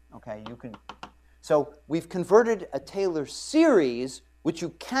 Okay, you can. So we've converted a Taylor series, which you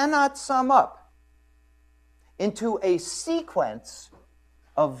cannot sum up, into a sequence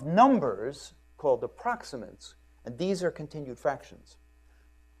of numbers called approximants, and these are continued fractions.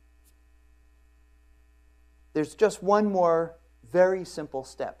 There's just one more very simple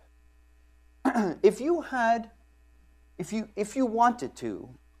step. If you wanted to,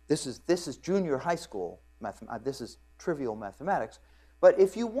 this is junior high school mathematics, this is trivial mathematics, but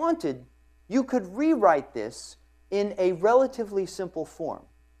if you wanted, you could rewrite this in a relatively simple form.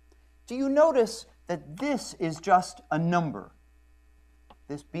 Do you notice that this is just a number?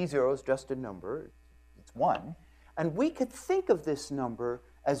 This b0 is just a number. It's 1. And we could think of this number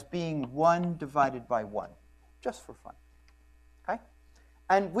as being 1 divided by 1, just for fun. Okay?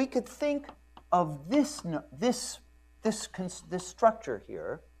 And we could think of this structure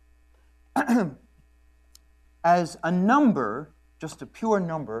here as a number, just a pure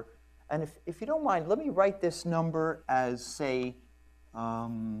number. And if you don't mind, let me write this number as, say,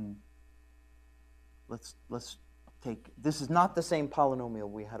 let's take, this is not the same polynomial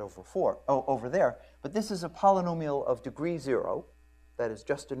we had over there, but this is a polynomial of degree 0 that is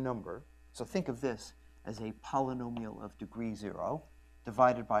just a number. So think of this as a polynomial of degree 0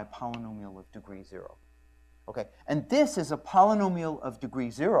 divided by a polynomial of degree 0. Okay, and this is a polynomial of degree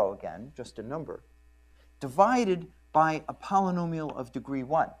 0 again, just a number, divided by a polynomial of degree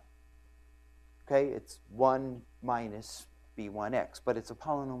 1. Okay, it's 1 minus b1x, but it's a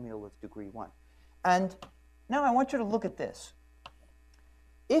polynomial of degree 1. And now I want you to look at this.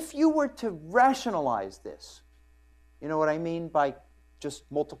 If you were to rationalize this, you know what I mean by just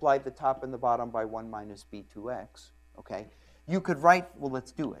multiply the top and the bottom by 1 minus b2x, okay? You could write, well,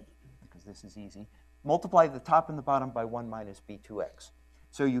 let's do it, because this is easy. Multiply the top and the bottom by 1 minus b2x.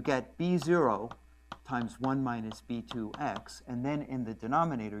 So you get b0 times 1 minus b2x, and then in the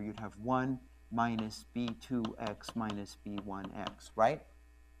denominator you'd have 1 minus b2x minus b1x, right?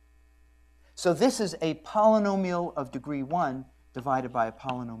 So this is a polynomial of degree 1 divided by a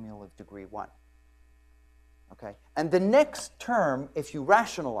polynomial of degree 1. Okay? And the next term, if you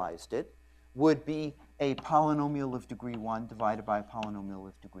rationalized it, would be a polynomial of degree 1 divided by a polynomial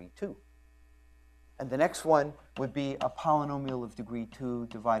of degree 2. And the next one would be a polynomial of degree 2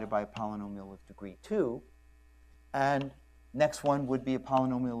 divided by a polynomial of degree 2. And next one would be a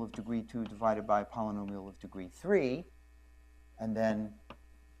polynomial of degree 2 divided by a polynomial of degree 3. And then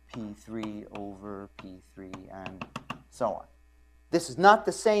P3 over P3 and so on. This is not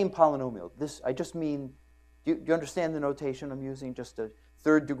the same polynomial. This, I just mean, do you understand the notation I'm using? Just a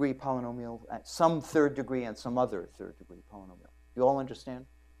third degree polynomial, some third degree and some other third degree polynomial. You all understand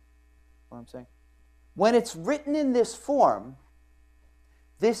what I'm saying? When it's written in this form,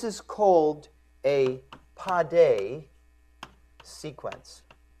 this is called a Padé sequence.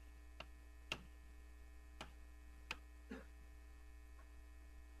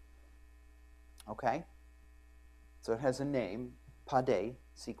 Okay? So it has a name, Padé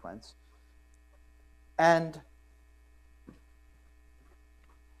sequence. And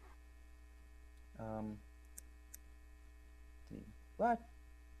what?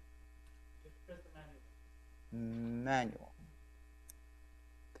 Just press the manual. Manual.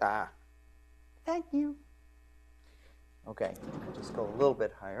 Ah. Thank you. Okay, just go a little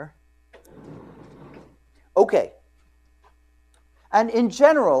bit higher. Okay. And in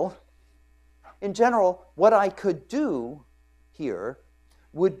general, what I could do here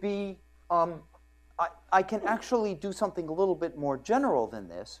would be, I can actually do something a little bit more general than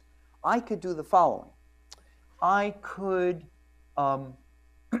this. I could do the following. I could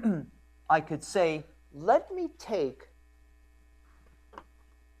say, let me take,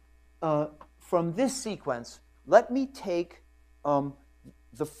 from this sequence, let me take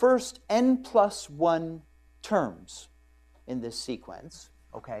the first n plus 1 terms in this sequence.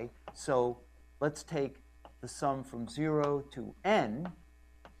 Okay, so let's take the sum from 0 to n,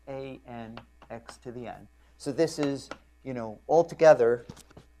 a n x to the n. So this is, altogether.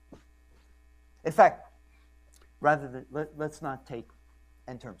 In fact, rather than let's not take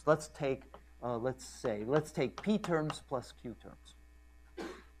n terms. Let's take let's take p terms plus q terms.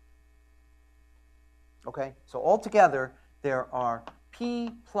 Okay, so altogether there are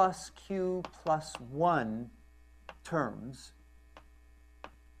p plus q plus 1 terms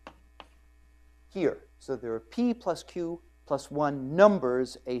here. So there are p plus q plus 1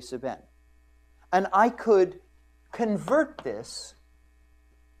 numbers a sub n. And I could convert this,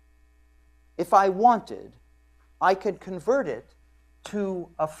 if I wanted, I could convert it to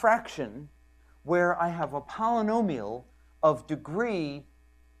a fraction where I have a polynomial of degree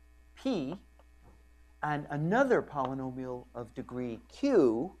p and another polynomial of degree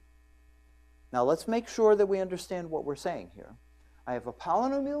q. Now let's make sure that we understand what we're saying here. I have a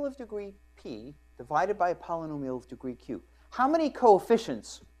polynomial of degree p divided by a polynomial of degree q. How many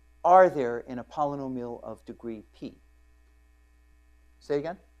coefficients are there in a polynomial of degree p? Say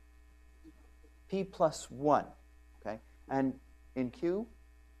again? P plus 1. Okay? And in q,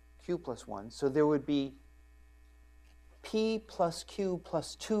 q plus 1. So there would be p plus q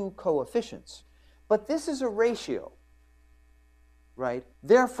plus 2 coefficients. But this is a ratio, right?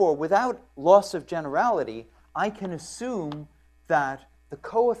 Therefore, without loss of generality, I can assume that the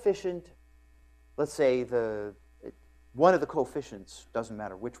coefficient, let's say one of the coefficients, doesn't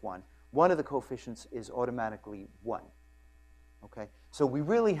matter which one of the coefficients is automatically 1. Okay? So we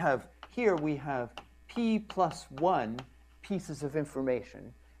really have, here we have p plus 1 pieces of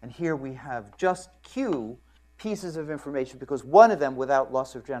information, and here we have just q pieces of information, because one of them, without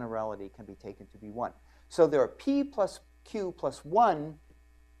loss of generality, can be taken to be 1. So there are p plus q plus 1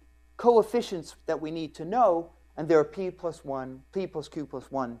 coefficients that we need to know, and there are p plus q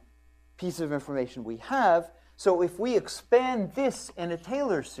plus 1 pieces of information we have. So if we expand this in a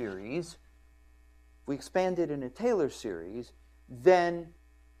Taylor series, then,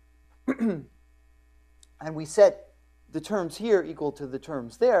 and we set the terms here equal to the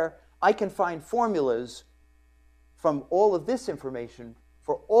terms there, I can find formulas from all of this information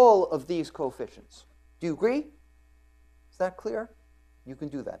for all of these coefficients. Do you agree? Is that clear? You can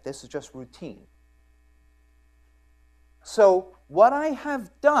do that. This is just routine. So what I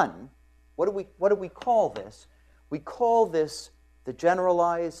have done, what do we call this? We call this the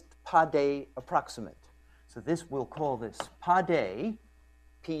generalized Padé approximant. So we'll call this Padé,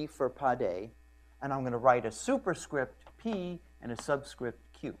 P for Padé, and I'm going to write a superscript P and a subscript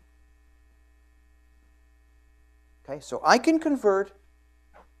Q. Okay, so I can convert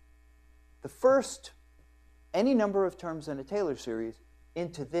the first any number of terms in a Taylor series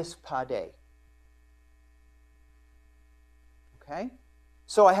into this Padé. Okay?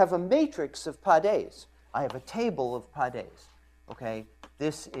 So I have a matrix of Pades. I have a table of Pades. Okay?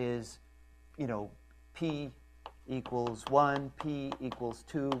 This is, you know, P equals 1, P equals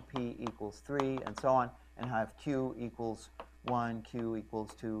 2, P equals 3, and so on. And I have Q equals 1, Q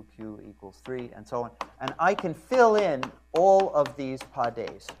equals 2, Q equals 3, and so on. And I can fill in all of these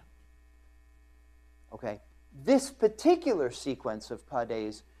Pades. Okay? This particular sequence of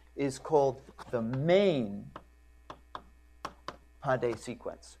Pades is called the main Pade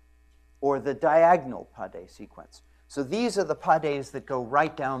sequence, or the diagonal Pade sequence. So these are the Pades that go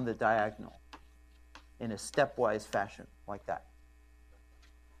right down the diagonal in a stepwise fashion, like that.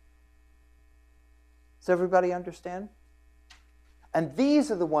 Does everybody understand? And these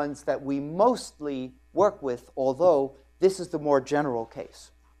are the ones that we mostly work with, although this is the more general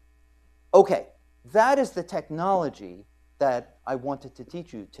case. Okay, that is the technology that I wanted to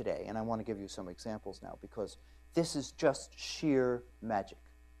teach you today, and I want to give you some examples now, because this is just sheer magic,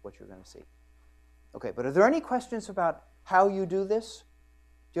 what you're going to see. Okay, but are there any questions about how you do this?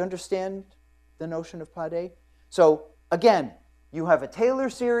 Do you understand the notion of Pade? So, again, you have a Taylor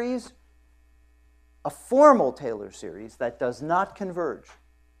series, a formal Taylor series that does not converge.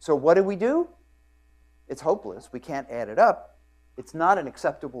 So what do? It's hopeless. We can't add it up. It's not an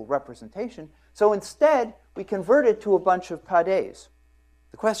acceptable representation. So instead, we convert it to a bunch of Pades.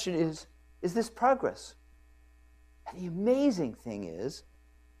 The question is this progress? And the amazing thing is,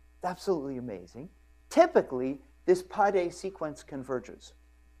 absolutely amazing, typically this Pade sequence converges.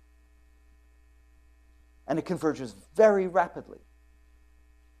 And it converges very rapidly.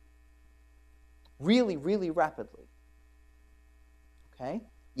 Really, really rapidly. Okay?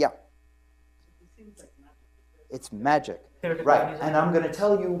 Yeah. It seems like magic. It's magic. Theoretically, Right. these And are I'm going to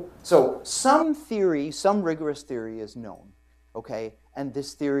tell you, so some theory, some rigorous theory is known. Okay? And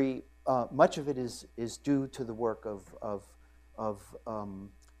this theory, much of it is due to the work of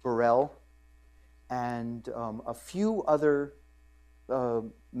Borel and a few other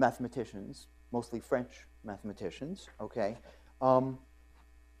mathematicians, mostly French mathematicians, okay?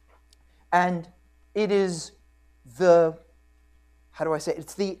 And it is the, how do I say,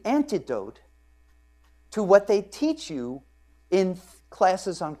 it's the antidote to what they teach you in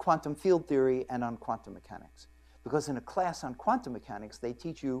classes on quantum field theory and on quantum mechanics. Because in a class on quantum mechanics, they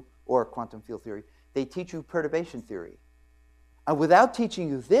teach you, or quantum field theory, they teach you perturbation theory. And without teaching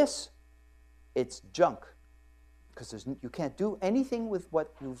you this, it's junk. Because you can't do anything with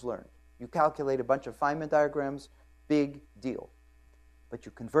what you've learned. You calculate a bunch of Feynman diagrams, big deal. But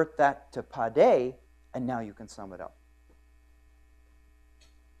you convert that to Pade, and now you can sum it up.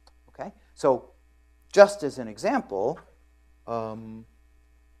 Okay? So, just as an example,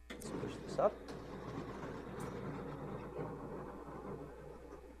 let's push this up.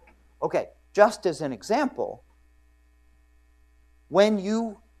 Okay, just as an example, when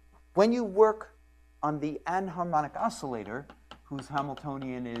you work on the anharmonic oscillator, whose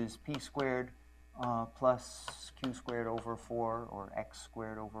Hamiltonian is p squared plus q squared over 4, or x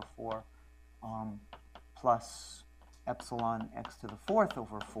squared over 4, plus epsilon x to the 4th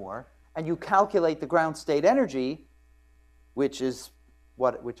over 4, and you calculate the ground state energy, which is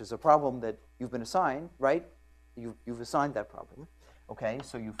a problem that you've been assigned, right? You've assigned that problem. Okay,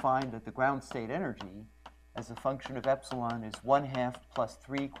 so you find that the ground state energy as a function of epsilon is 1/2 plus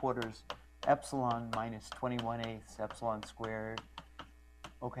 3/4 epsilon minus 21/8 epsilon squared.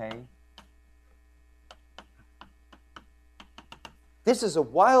 Okay. This is a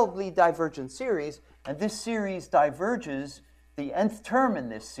wildly divergent series, and this series diverges. The nth term in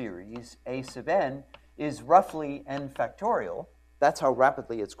this series, a sub n, is roughly n factorial. That's how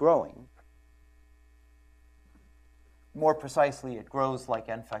rapidly it's growing. More precisely, it grows like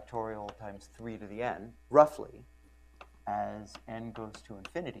n factorial times 3 to the n, roughly, as n goes to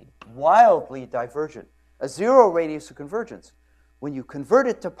infinity. Wildly divergent. A zero radius of convergence. When you convert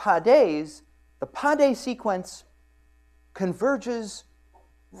it to Pades, the Pade sequence converges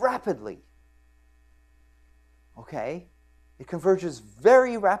rapidly. Okay? It converges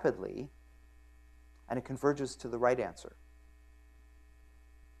very rapidly, and it converges to the right answer.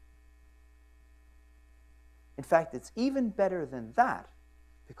 In fact, it's even better than that,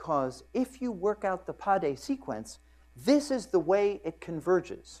 because if you work out the Pade sequence, this is the way it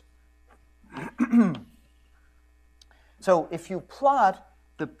converges. So if you plot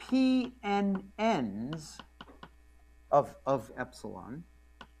the PNNs of epsilon,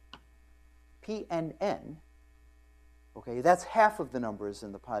 PNN, okay, that's half of the numbers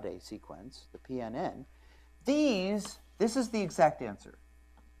in the Pade sequence, the PNN. This is the exact answer.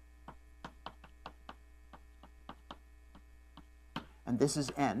 And this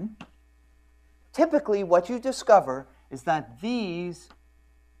is n. Typically, what you discover is that these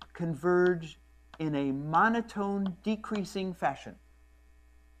converge in a monotone decreasing fashion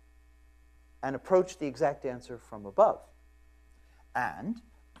and approach the exact answer from above. And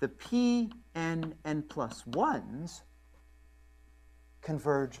the Pn n plus 1s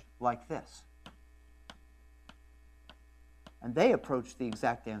converge like this. And they approach the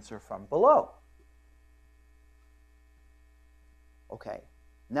exact answer from below. Okay,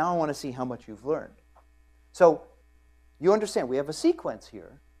 now I want to see how much you've learned. So you understand we have a sequence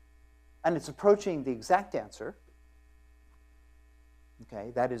here, and it's approaching the exact answer.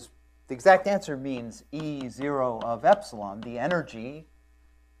 Okay, that is, the exact answer means E0 of epsilon, the energy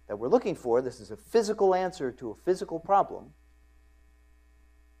that we're looking for. This is a physical answer to a physical problem.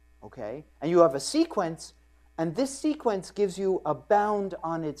 Okay, and you have a sequence, and this sequence gives you a bound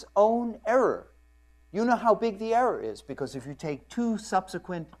on its own error. You know how big the error is, because if you take two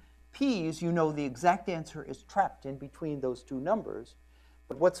subsequent p's, you know the exact answer is trapped in between those two numbers.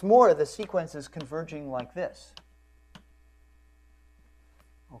 But what's more, the sequence is converging like this.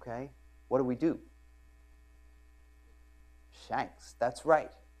 Okay, what do? Shanks, that's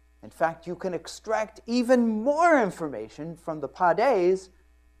right. In fact, you can extract even more information from the PADEs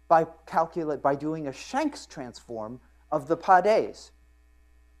by doing a Shanks transform of the PADEs.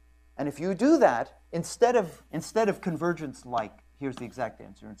 And if you do that, instead of convergence like, here's the exact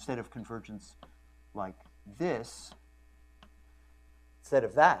answer, instead of convergence like this, instead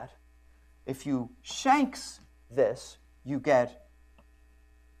of that, if you Shanks this, you get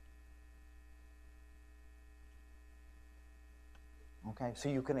okay, so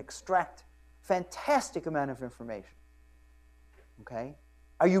you can extract fantastic amount of information. Okay?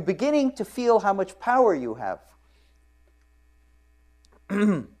 Are you beginning to feel how much power you have?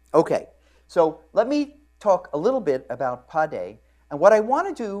 Okay, so let me talk a little bit about PADE, and what I want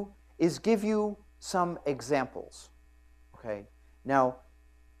to do is give you some examples. Okay, now,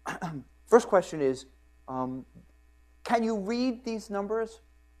 first question is, can you read these numbers?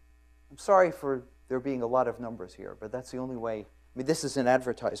 I'm sorry for there being a lot of numbers here, but that's the only way. I mean, this is an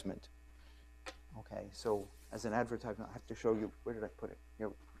advertisement. Okay, so as an advertisement, I have to show you, where did I put it? Here,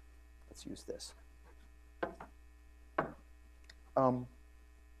 let's use this.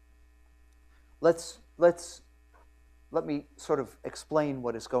 Let me sort of explain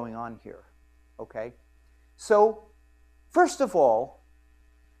what is going on here, okay? So, first of all,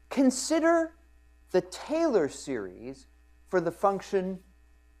 consider the Taylor series for the function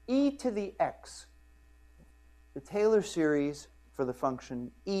e to the x. The Taylor series for the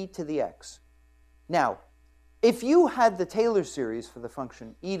function e to the x. Now, if you had the Taylor series for the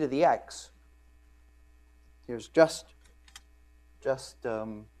function e to the x, here's just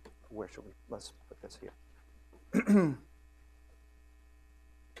where should we, let's put this here.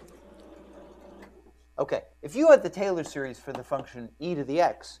 Okay, if you had the Taylor series for the function e to the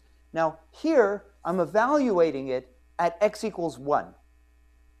x, now here I'm evaluating it at x equals 1.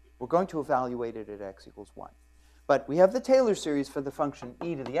 We're going to evaluate it at x equals 1. But we have the Taylor series for the function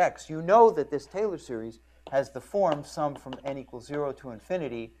e to the x. You know that this Taylor series has the form sum from n equals 0 to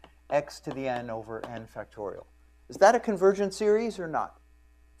infinity, x to the n over n factorial. Is that a convergent series or not?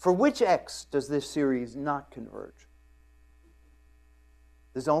 For which x does this series not converge?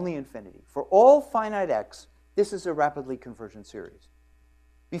 There's only infinity. For all finite x, this is a rapidly convergent series.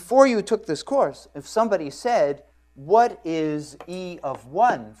 Before you took this course, if somebody said, what is e of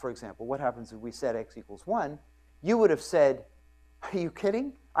 1, for example, what happens if we set x equals 1, you would have said, are you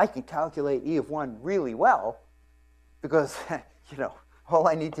kidding? I can calculate e of 1 really well, because you know, all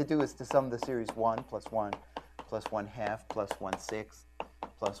I need to do is to sum the series 1 plus 1 plus 1/2 plus 1/6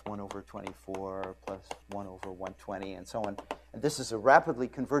 plus 1 over 24 plus 1 over 120 and so on. And this is a rapidly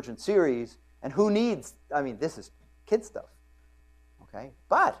convergent series, and who needs, I mean, this is kid stuff. Okay?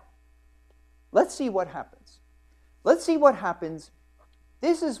 But let's see what happens. Let's see what happens.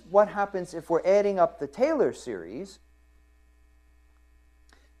 This is what happens if we're adding up the Taylor series.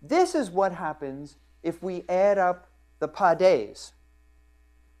 This is what happens if we add up the PADEs.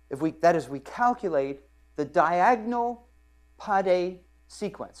 That is, we calculate the diagonal PADE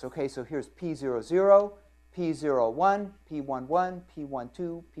sequence. Okay, so here's P00, P01, P11,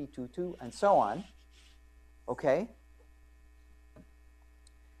 P12, P22, and so on. Okay?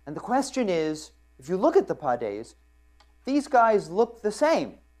 And the question is, if you look at the PADEs, these guys look the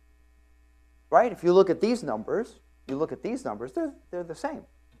same. Right? If you look at these numbers, they're the same.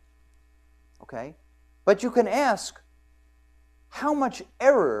 Okay? But you can ask, how much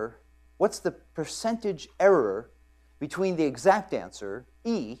error, what's the percentage error between the exact answer,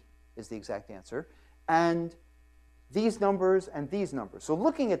 E is the exact answer, and these numbers and these numbers. So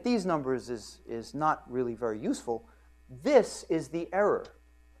looking at these numbers is not really very useful, this is the error,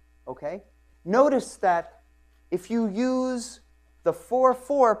 okay? Notice that if you use the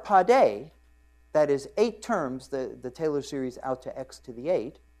 4-4 Pade, that is 8 terms, the Taylor series out to x to the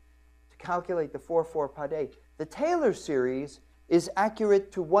 8, to calculate the 4-4 Pade, the Taylor series is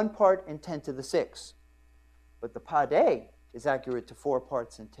accurate to 1 part in 10 to the 6. But the Pade is accurate to 4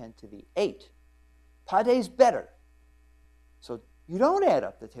 parts in 10 to the 8. Pade's better. So you don't add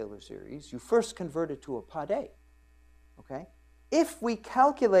up the Taylor series. You first convert it to a Pade. Okay? If we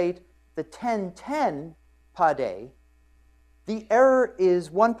calculate the 10-10 Pade, the error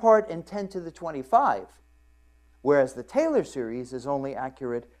is 1 part in 10 to the 25, whereas the Taylor series is only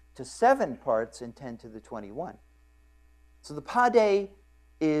accurate to 7 parts in 10 to the 21. So the Pade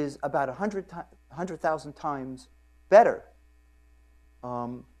is about 100,000 times better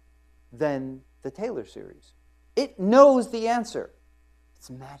than the Taylor series. It knows the answer. It's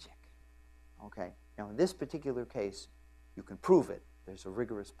magic. Okay. Now, in this particular case, you can prove it. There's a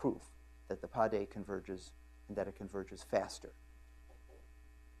rigorous proof that the Pade converges and that it converges faster.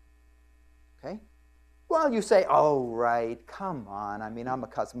 Okay? Well, you say, oh, right, come on. I mean, I'm a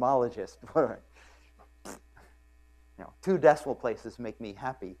cosmologist. 2 decimal places make me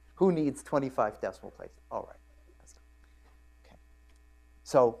happy. Who needs 25 decimal places? All right. Okay.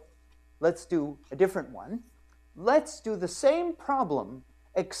 So let's do a different one. Let's do the same problem,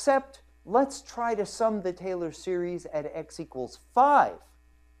 except let's try to sum the Taylor series at x equals 5.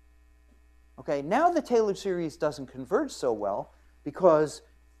 Okay, now the Taylor series doesn't converge so well because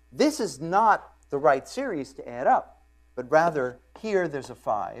this is not the right series to add up, but rather here there's a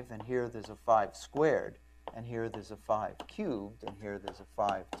 5, and here there's a 5 squared, and here there's a 5 cubed, and here there's a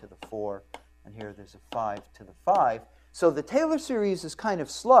 5 to the 4, and here there's a 5 to the 5. So the Taylor series is kind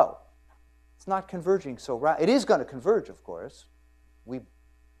of slow. It's not converging so rapidly. It is going to converge, of course.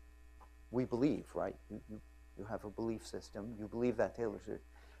 We believe, right? You have a belief system. You believe that Taylor series.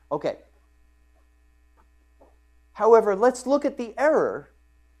 Okay. However, let's look at the error.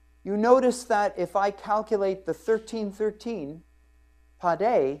 You notice that if I calculate the 1313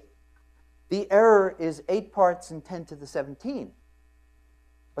 Pade, the error is 8 parts in 10 to the 17.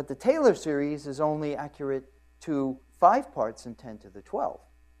 But the Taylor series is only accurate to 5 parts in 10 to the 12.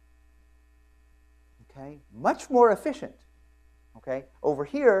 Okay? Much more efficient. Okay? Over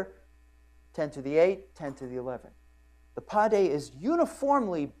here, 10 to the 8, 10 to the 11. The Pade is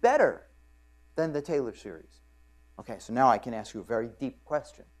uniformly better than the Taylor series. Okay, so now I can ask you a very deep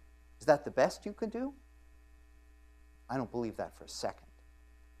question. Is that the best you could do? I don't believe that for a second.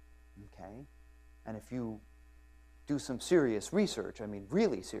 Okay? And if you do some serious research, I mean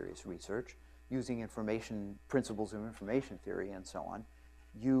really serious research, using principles of information theory and so on,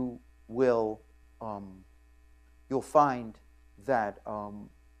 you will you'll find that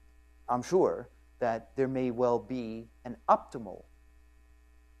I'm sure that there may well be an optimal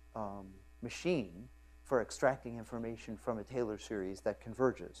machine for extracting information from a Taylor series that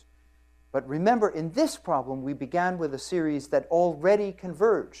converges. But remember, in this problem, we began with a series that already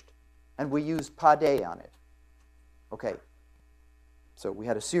converged, and we used Pade on it. Okay, so we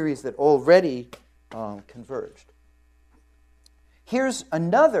had a series that already converged. Here's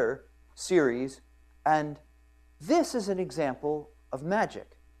another series, and this is an example of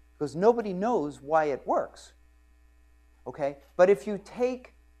magic, because nobody knows why it works. Okay, but if you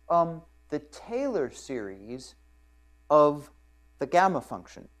take the Taylor series of the gamma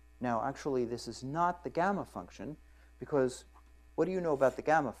function. Now, actually, this is not the gamma function, because what do you know about the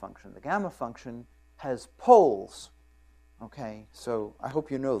gamma function? The gamma function has poles. Okay, so I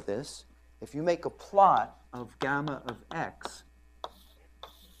hope you know this. If you make a plot of gamma of x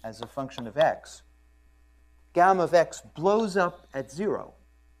as a function of x, gamma of x blows up at 0,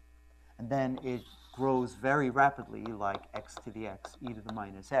 and then it grows very rapidly, like x to the x, e to the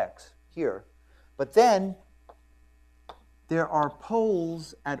minus x here. But then there are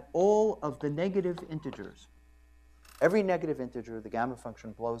poles at all of the negative integers. Every negative integer, the gamma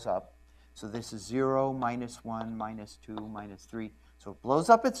function blows up. So this is 0, minus 1, minus 2, minus 3. So it blows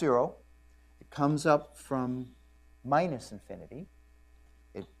up at 0. It comes up from minus infinity.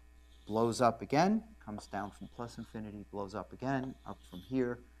 It blows up again, comes down from plus infinity, blows up again, up from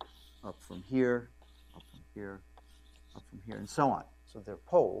here, up from here, up from here, up from here, and so on. So they're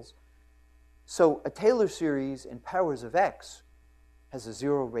poles. So a Taylor series in powers of x has a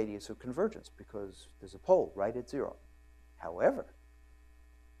 0 radius of convergence because there's a pole right at 0. However,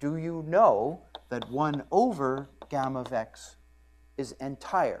 do you know that 1 over gamma of x is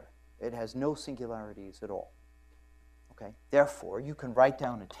entire? It has no singularities at all. Okay? Therefore, you can write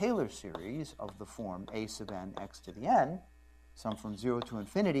down a Taylor series of the form a sub n x to the n sum from 0 to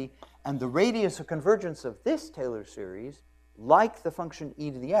infinity, and the radius of convergence of this Taylor series, like the function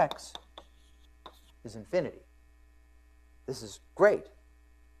e to the x, is infinity. This is great.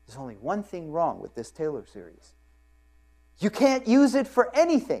 There's only one thing wrong with this Taylor series. You can't use it for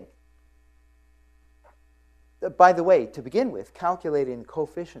anything. By the way, to begin with, calculating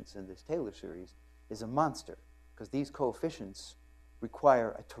coefficients in this Taylor series is a monster, because these coefficients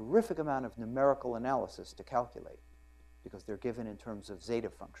require a terrific amount of numerical analysis to calculate, because they're given in terms of zeta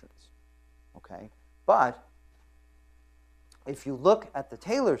functions. Okay? But if you look at the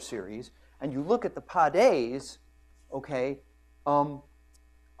Taylor series and you look at the PADEs, okay,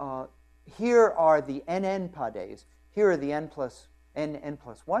 here are the NN PADEs. Here are the n plus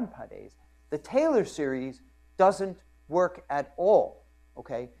 1 PADEs. The Taylor series doesn't work at all.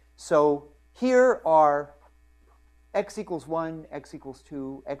 Okay? So here are x equals 1, x equals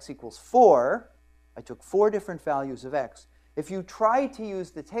 2, x equals 4. I took 4 different values of x. If you try to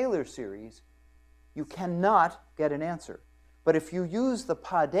use the Taylor series, you cannot get an answer. But if you use the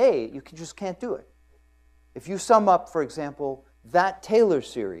PADE, you just can't do it. If you sum up, for example, that Taylor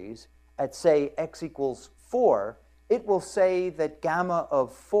series at, say, x equals 4, it will say that gamma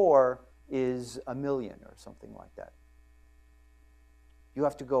of 4 is 1,000,000 or something like that. You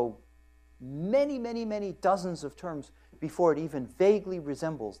have to go many, many, many dozens of terms before it even vaguely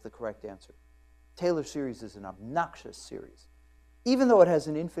resembles the correct answer. Taylor series is an obnoxious series. Even though it has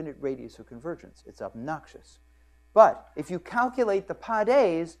an infinite radius of convergence, it's obnoxious. But if you calculate the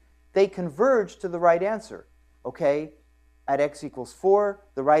PADEs, they converge to the right answer. Okay? At x equals 4,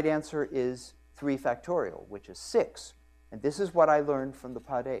 the right answer is 3 factorial, which is 6. And this is what I learned from the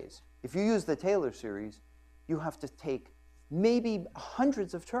PADEs. If you use the Taylor series, you have to take maybe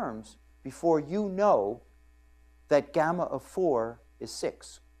hundreds of terms before you know that gamma of 4 is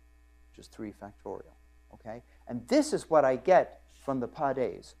 6, which is 3 factorial. Okay? And this is what I get from the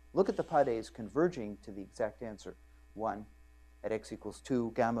PADEs. Look at the PADEs converging to the exact answer. 1. At x equals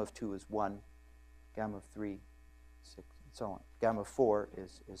 2, gamma of 2 is 1. Gamma of 3, 6, and so on. Gamma of 4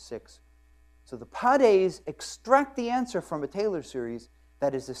 is 6. So the PADEs extract the answer from a Taylor series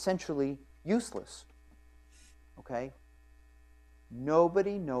that is essentially useless. Okay?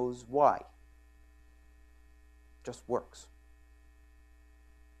 Nobody knows why. It just works.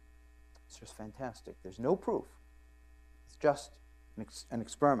 It's just fantastic. There's no proof. It's just an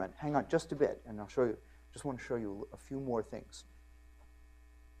experiment. Hang on just a bit, and I'll show you. Just want to show you a few more things.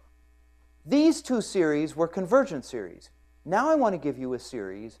 These two series were convergent series. Now I want to give you a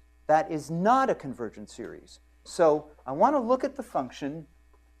series that is not a convergent series. So I want to look at the function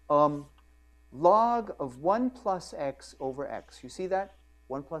log of 1 plus x over x. You see that?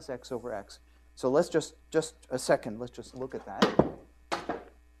 1 plus x over x. So let's just a second, let's just look at that.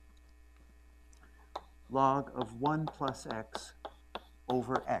 Log of 1 plus x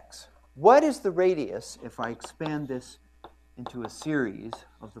over x. What is the radius if I expand this into a series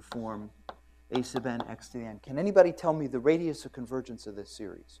of the form a sub n x to the n? Can anybody tell me the radius of convergence of this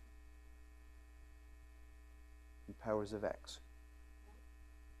series? In powers of x.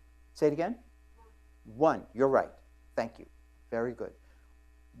 Say it again? 1. You're right. Thank you. Very good.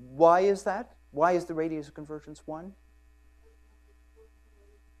 Why is that? Why is the radius of convergence 1?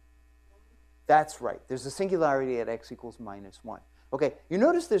 That's right. There's a singularity at x equals minus 1. Okay, you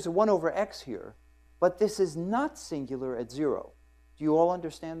notice there's a 1 over x here, but this is not singular at 0. Do you all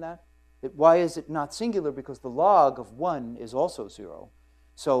understand that? Why is it not singular? Because the log of 1 is also 0.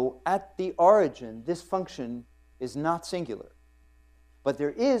 So at the origin, this function is not singular. But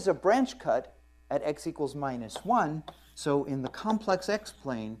there is a branch cut at x equals minus 1. So in the complex x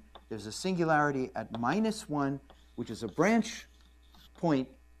plane, there's a singularity at minus 1, which is a branch point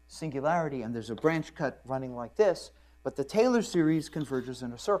singularity, and there's a branch cut running like this. But the Taylor series converges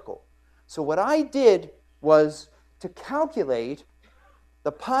in a circle. So what I did was to calculate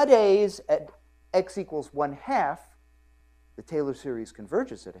the PADEs at x equals 1/2. The Taylor series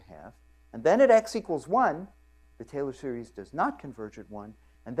converges at 1/2. And then at x equals 1, the Taylor series does not converge at 1.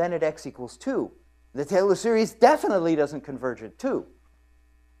 And then at x equals 2, the Taylor series definitely doesn't converge at 2.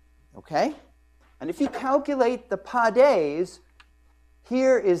 Okay? And if you calculate the PADEs,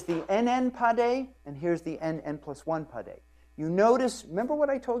 here is the NN PADE, and here's the NN plus 1 PADE. You notice, remember what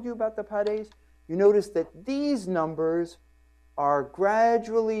I told you about the PADEs? You notice that these numbers are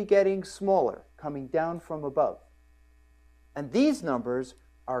gradually getting smaller, coming down from above. And these numbers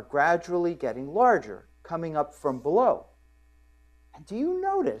are gradually getting larger, coming up from below. And do you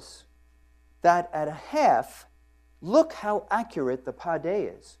notice that at 1/2, look how accurate the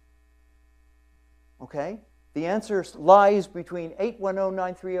PADE is? Okay? The answer lies between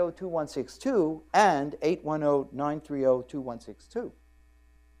 810-930-2162 and 810-930-2162.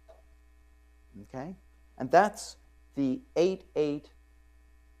 Okay? And that's the 8-8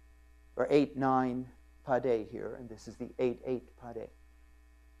 or 8-9 Pade here, and this is the 8-8 Pade.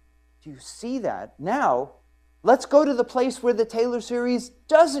 Do you see that? Now, let's go to the place where the Taylor series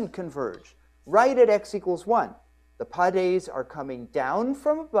doesn't converge, right at x equals 1. The Pades are coming down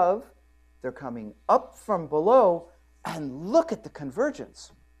from above, they're coming up from below, and look at the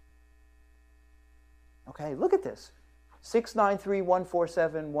convergence. Okay, look at this.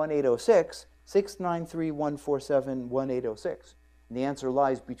 693-147-1806, 693-147-1806. And the answer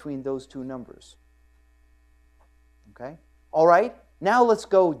lies between those two numbers. Okay? All right, now let's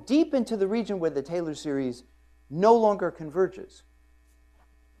go deep into the region where the Taylor series no longer converges.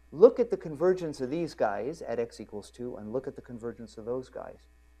 Look at the convergence of these guys at x equals 2, and look at the convergence of those guys.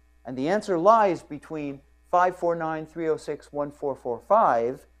 And the answer lies between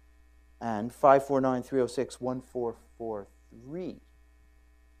 549-306-1445 and 549-306-1443.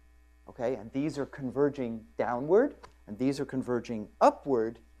 Okay, and these are converging downward, and these are converging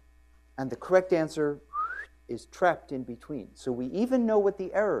upward, and the correct answer is trapped in between. So we even know what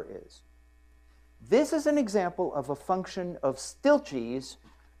the error is. This is an example of a function of Stieltjes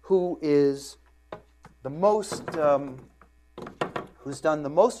who is the most, who's done the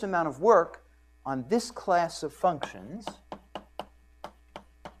most amount of work on this class of functions.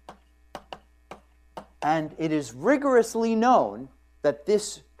 And it is rigorously known that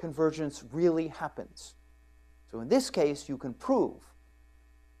this convergence really happens. So in this case, you can prove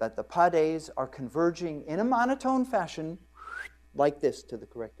that the Pades are converging in a monotone fashion like this to the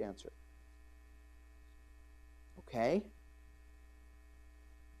correct answer. Okay?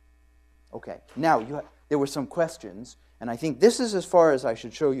 Okay, now there were some questions, and I think this is as far as I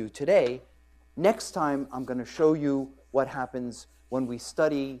should show you today. Next time, I'm going to show you what happens when we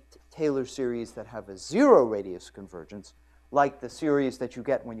study Taylor series that have a zero radius convergence, like the series that you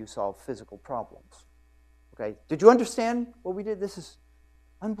get when you solve physical problems. Okay, did you understand what we did? This is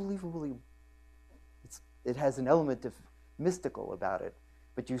unbelievably, it has an element of mystical about it,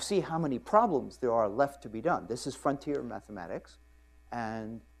 but you see how many problems there are left to be done. This is frontier mathematics,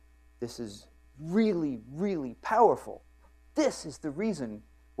 and this is really, really powerful. This is the reason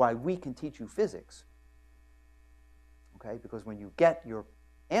why we can teach you physics. Okay, because when you get your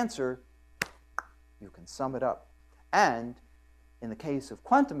answer, you can sum it up. And in the case of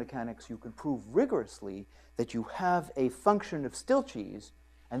quantum mechanics, you can prove rigorously that you have a function of Stieltjes,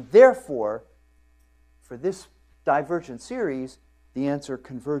 and therefore, for this divergent series, the answer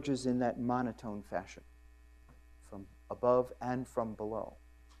converges in that monotone fashion, from above and from below.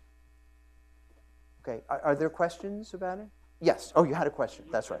 Okay, are there questions about it? Yes. Oh, you had a question.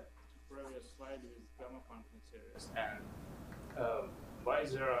 That's right. Previous slide is gamma quantum series, and why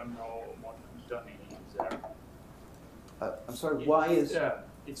is there no monotony there? I'm sorry, why is...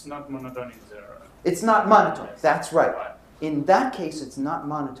 it's not monotony there. It's not monotone. That's right. In that case, it's not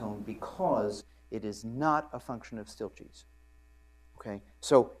monotone because it is not a function of Stieltjes. Okay?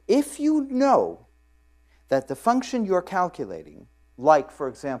 So if you know that the function you're calculating, like, for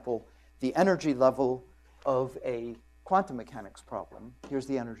example, the energy level of a quantum mechanics problem, here's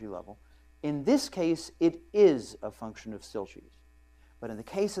the energy level, in this case, it is a function of Stieltjes. But in the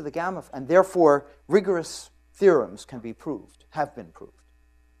case of the gamma, and therefore rigorous theorems can be proved, have been proved.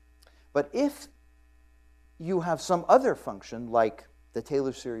 But if you have some other function, like the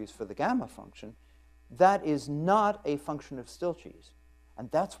Taylor series for the gamma function, that is not a function of Stieltjes.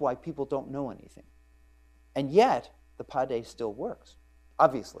 And that's why people don't know anything. And yet, the Pade still works,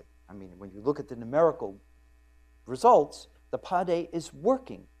 obviously. I mean, when you look at the numerical results, the Pade is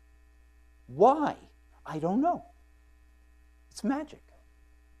working. Why? I don't know. It's magic.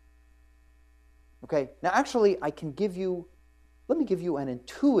 Okay, now actually I can give you, let me give you an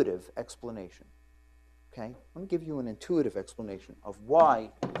intuitive explanation. Okay, let me give you an intuitive explanation of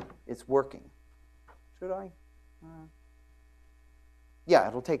why it's working. Should I? Yeah,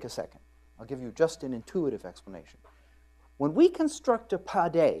 it'll take a second. I'll give you just an intuitive explanation. When we construct a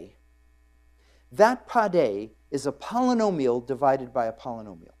Pade, that Pade is a polynomial divided by a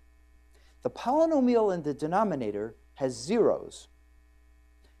polynomial. The polynomial in the denominator has zeros.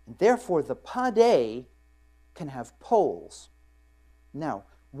 And therefore, the Pade can have poles. Now,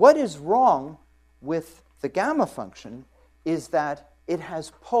 what is wrong with the gamma function is that it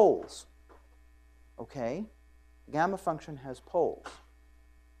has poles. Okay? The gamma function has poles.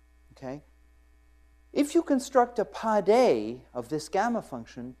 Okay? If you construct a Pade of this gamma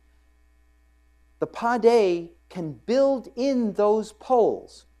function, the Pade can build in those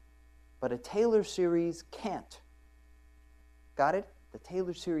poles. but a Taylor series can't. Got it? The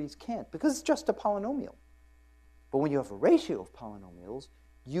Taylor series can't, because it's just a polynomial. But when you have a ratio of polynomials,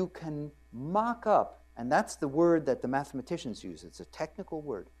 you can mock up, and that's the word that the mathematicians use. It's a technical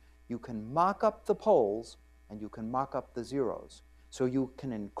word. You can mock up the poles, and you can mock up the zeros. So you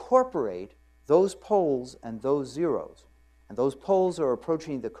can incorporate those poles and those zeros. And those poles are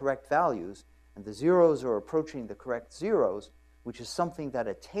approaching the correct values, and the zeros are approaching the correct zeros, which is something that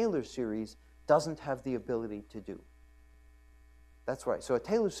a Taylor series doesn't have the ability to do. That's right. So a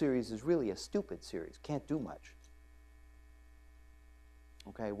Taylor series is really a stupid series. Can't do much.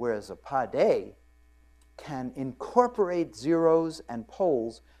 Okay, whereas a Pade can incorporate zeros and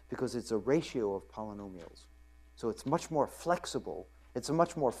poles because it's a ratio of polynomials. So it's much more flexible. It's a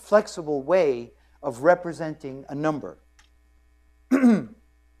much more flexible way of representing a number.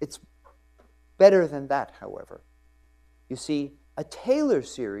 It's better than that, however. You see, a Taylor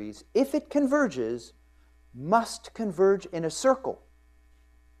series, if it converges, must converge in a circle.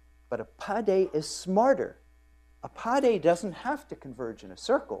 But a Pade is smarter. A Pade doesn't have to converge in a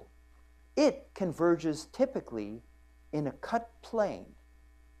circle. It converges typically in a cut plane.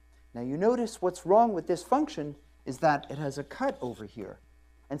 Now you notice what's wrong with this function is that it has a cut over here.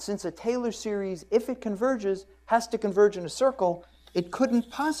 And since a Taylor series, if it converges, has to converge in a circle, it couldn't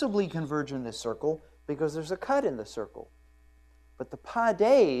possibly converge in this circle because there's a cut in the circle. But the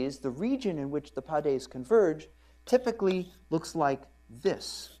Pades, the region in which the Pades converge, typically looks like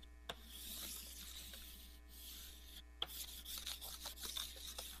this.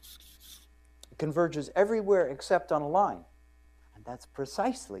 It converges everywhere except on a line. And that's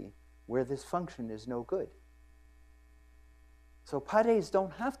precisely where this function is no good. So Pades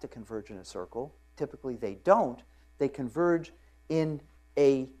don't have to converge in a circle. Typically they don't. They converge in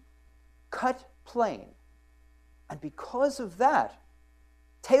a cut plane. And because of that,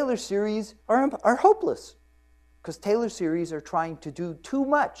 Taylor series are hopeless. Because Taylor series are trying to do too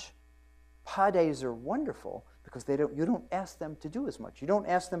much. Pades are wonderful because you don't ask them to do as much. You don't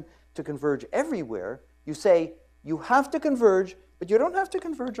ask them to converge everywhere. You say, you have to converge, but you don't have to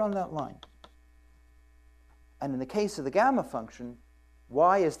converge on that line. And in the case of the gamma function,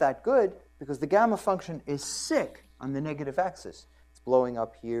 why is that good? Because the gamma function is sick on the negative axis. It's blowing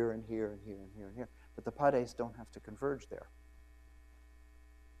up here and here and here and here and here. But the Pades don't have to converge there.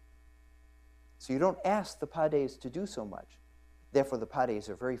 So you don't ask the Pades to do so much. Therefore, the Pades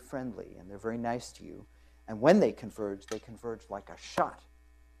are very friendly and they're very nice to you. And when they converge like a shot.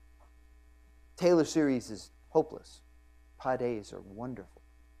 Taylor series is hopeless. Pades are wonderful.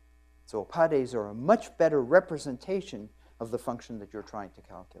 So Pades are a much better representation of the function that you're trying to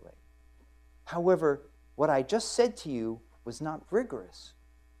calculate. However, what I just said to you was not rigorous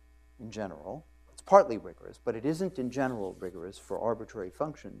in general. It's partly rigorous, but it isn't in general rigorous for arbitrary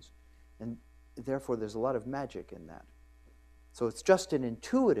functions. And therefore, there's a lot of magic in that. So it's just an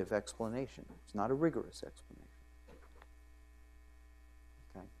intuitive explanation. It's not a rigorous explanation.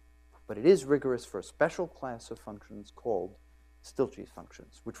 Okay? But it is rigorous for a special class of functions called Stieltjes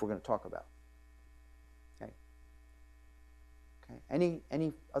functions, which we're going to talk about. Okay. Okay.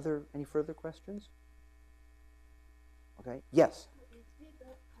 Any further questions? Okay. Yes.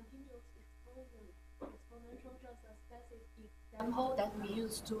 Example that we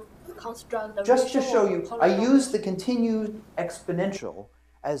use to construct the just to ratio show of you, I use the continued exponential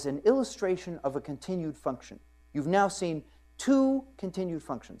as an illustration of a continued function. You've now seen two continued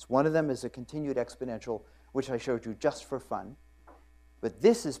functions. One of them is a continued exponential, which I showed you just for fun. But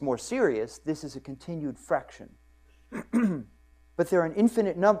this is more serious. This is a continued fraction. But there are an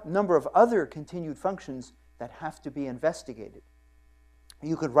infinite number of other continued functions that have to be investigated.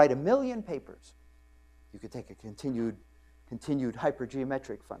 You could write 1 million papers. You could take a continued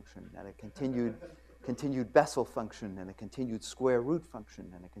hypergeometric function and a continued Bessel function and a continued square root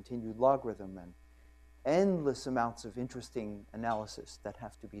function and a continued logarithm and endless amounts of interesting analysis that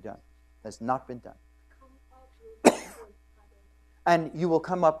have to be done. Has not been done. And you will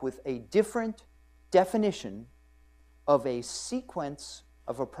come up with a different definition of a sequence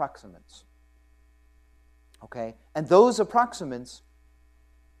of approximants. Okay? And those approximants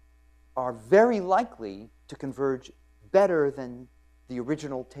are very likely to converge better than the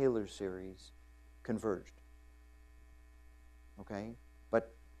original Taylor series converged. Okay?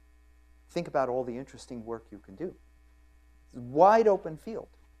 But think about all the interesting work you can do. It's a wide open field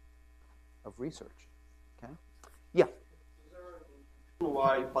of research. Okay? Yeah.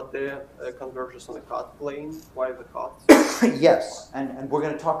 Why Pade converges on the cut plane? Why the cut? Yes, and we're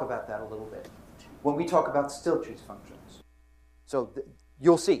going to talk about that a little bit when we talk about Stieltjes functions. So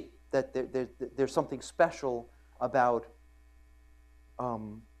you'll see that there's something special about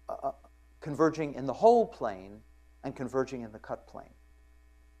converging in the whole plane and converging in the cut plane.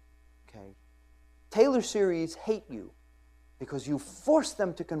 Okay? Taylor series hate you because you force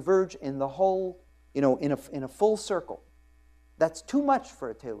them to converge in the whole, in a full circle. That's too much for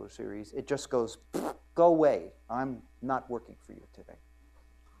a Taylor series. It just goes, go away. I'm not working for you today.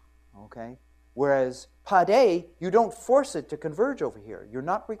 Okay? Whereas Pade, you don't force it to converge over here. You're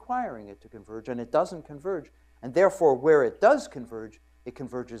not requiring it to converge, and it doesn't converge. And therefore, where it does converge, it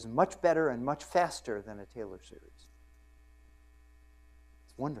converges much better and much faster than a Taylor series.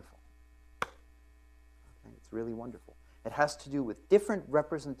 It's wonderful. Okay? It's really wonderful. It has to do with different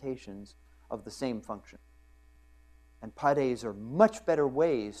representations of the same function. And Pades are much better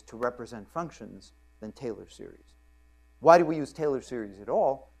ways to represent functions than Taylor series. Why do we use Taylor series at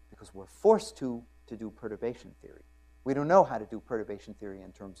all? Because we're forced to do perturbation theory. We don't know how to do perturbation theory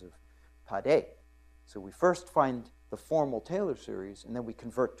in terms of Pade. So we first find the formal Taylor series, and then we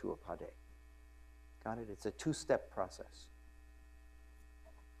convert to a Pade. Got it? It's a two-step process.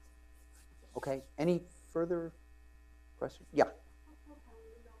 Okay, any further questions? Yeah.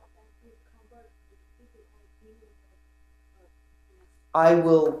 I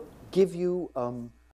will give you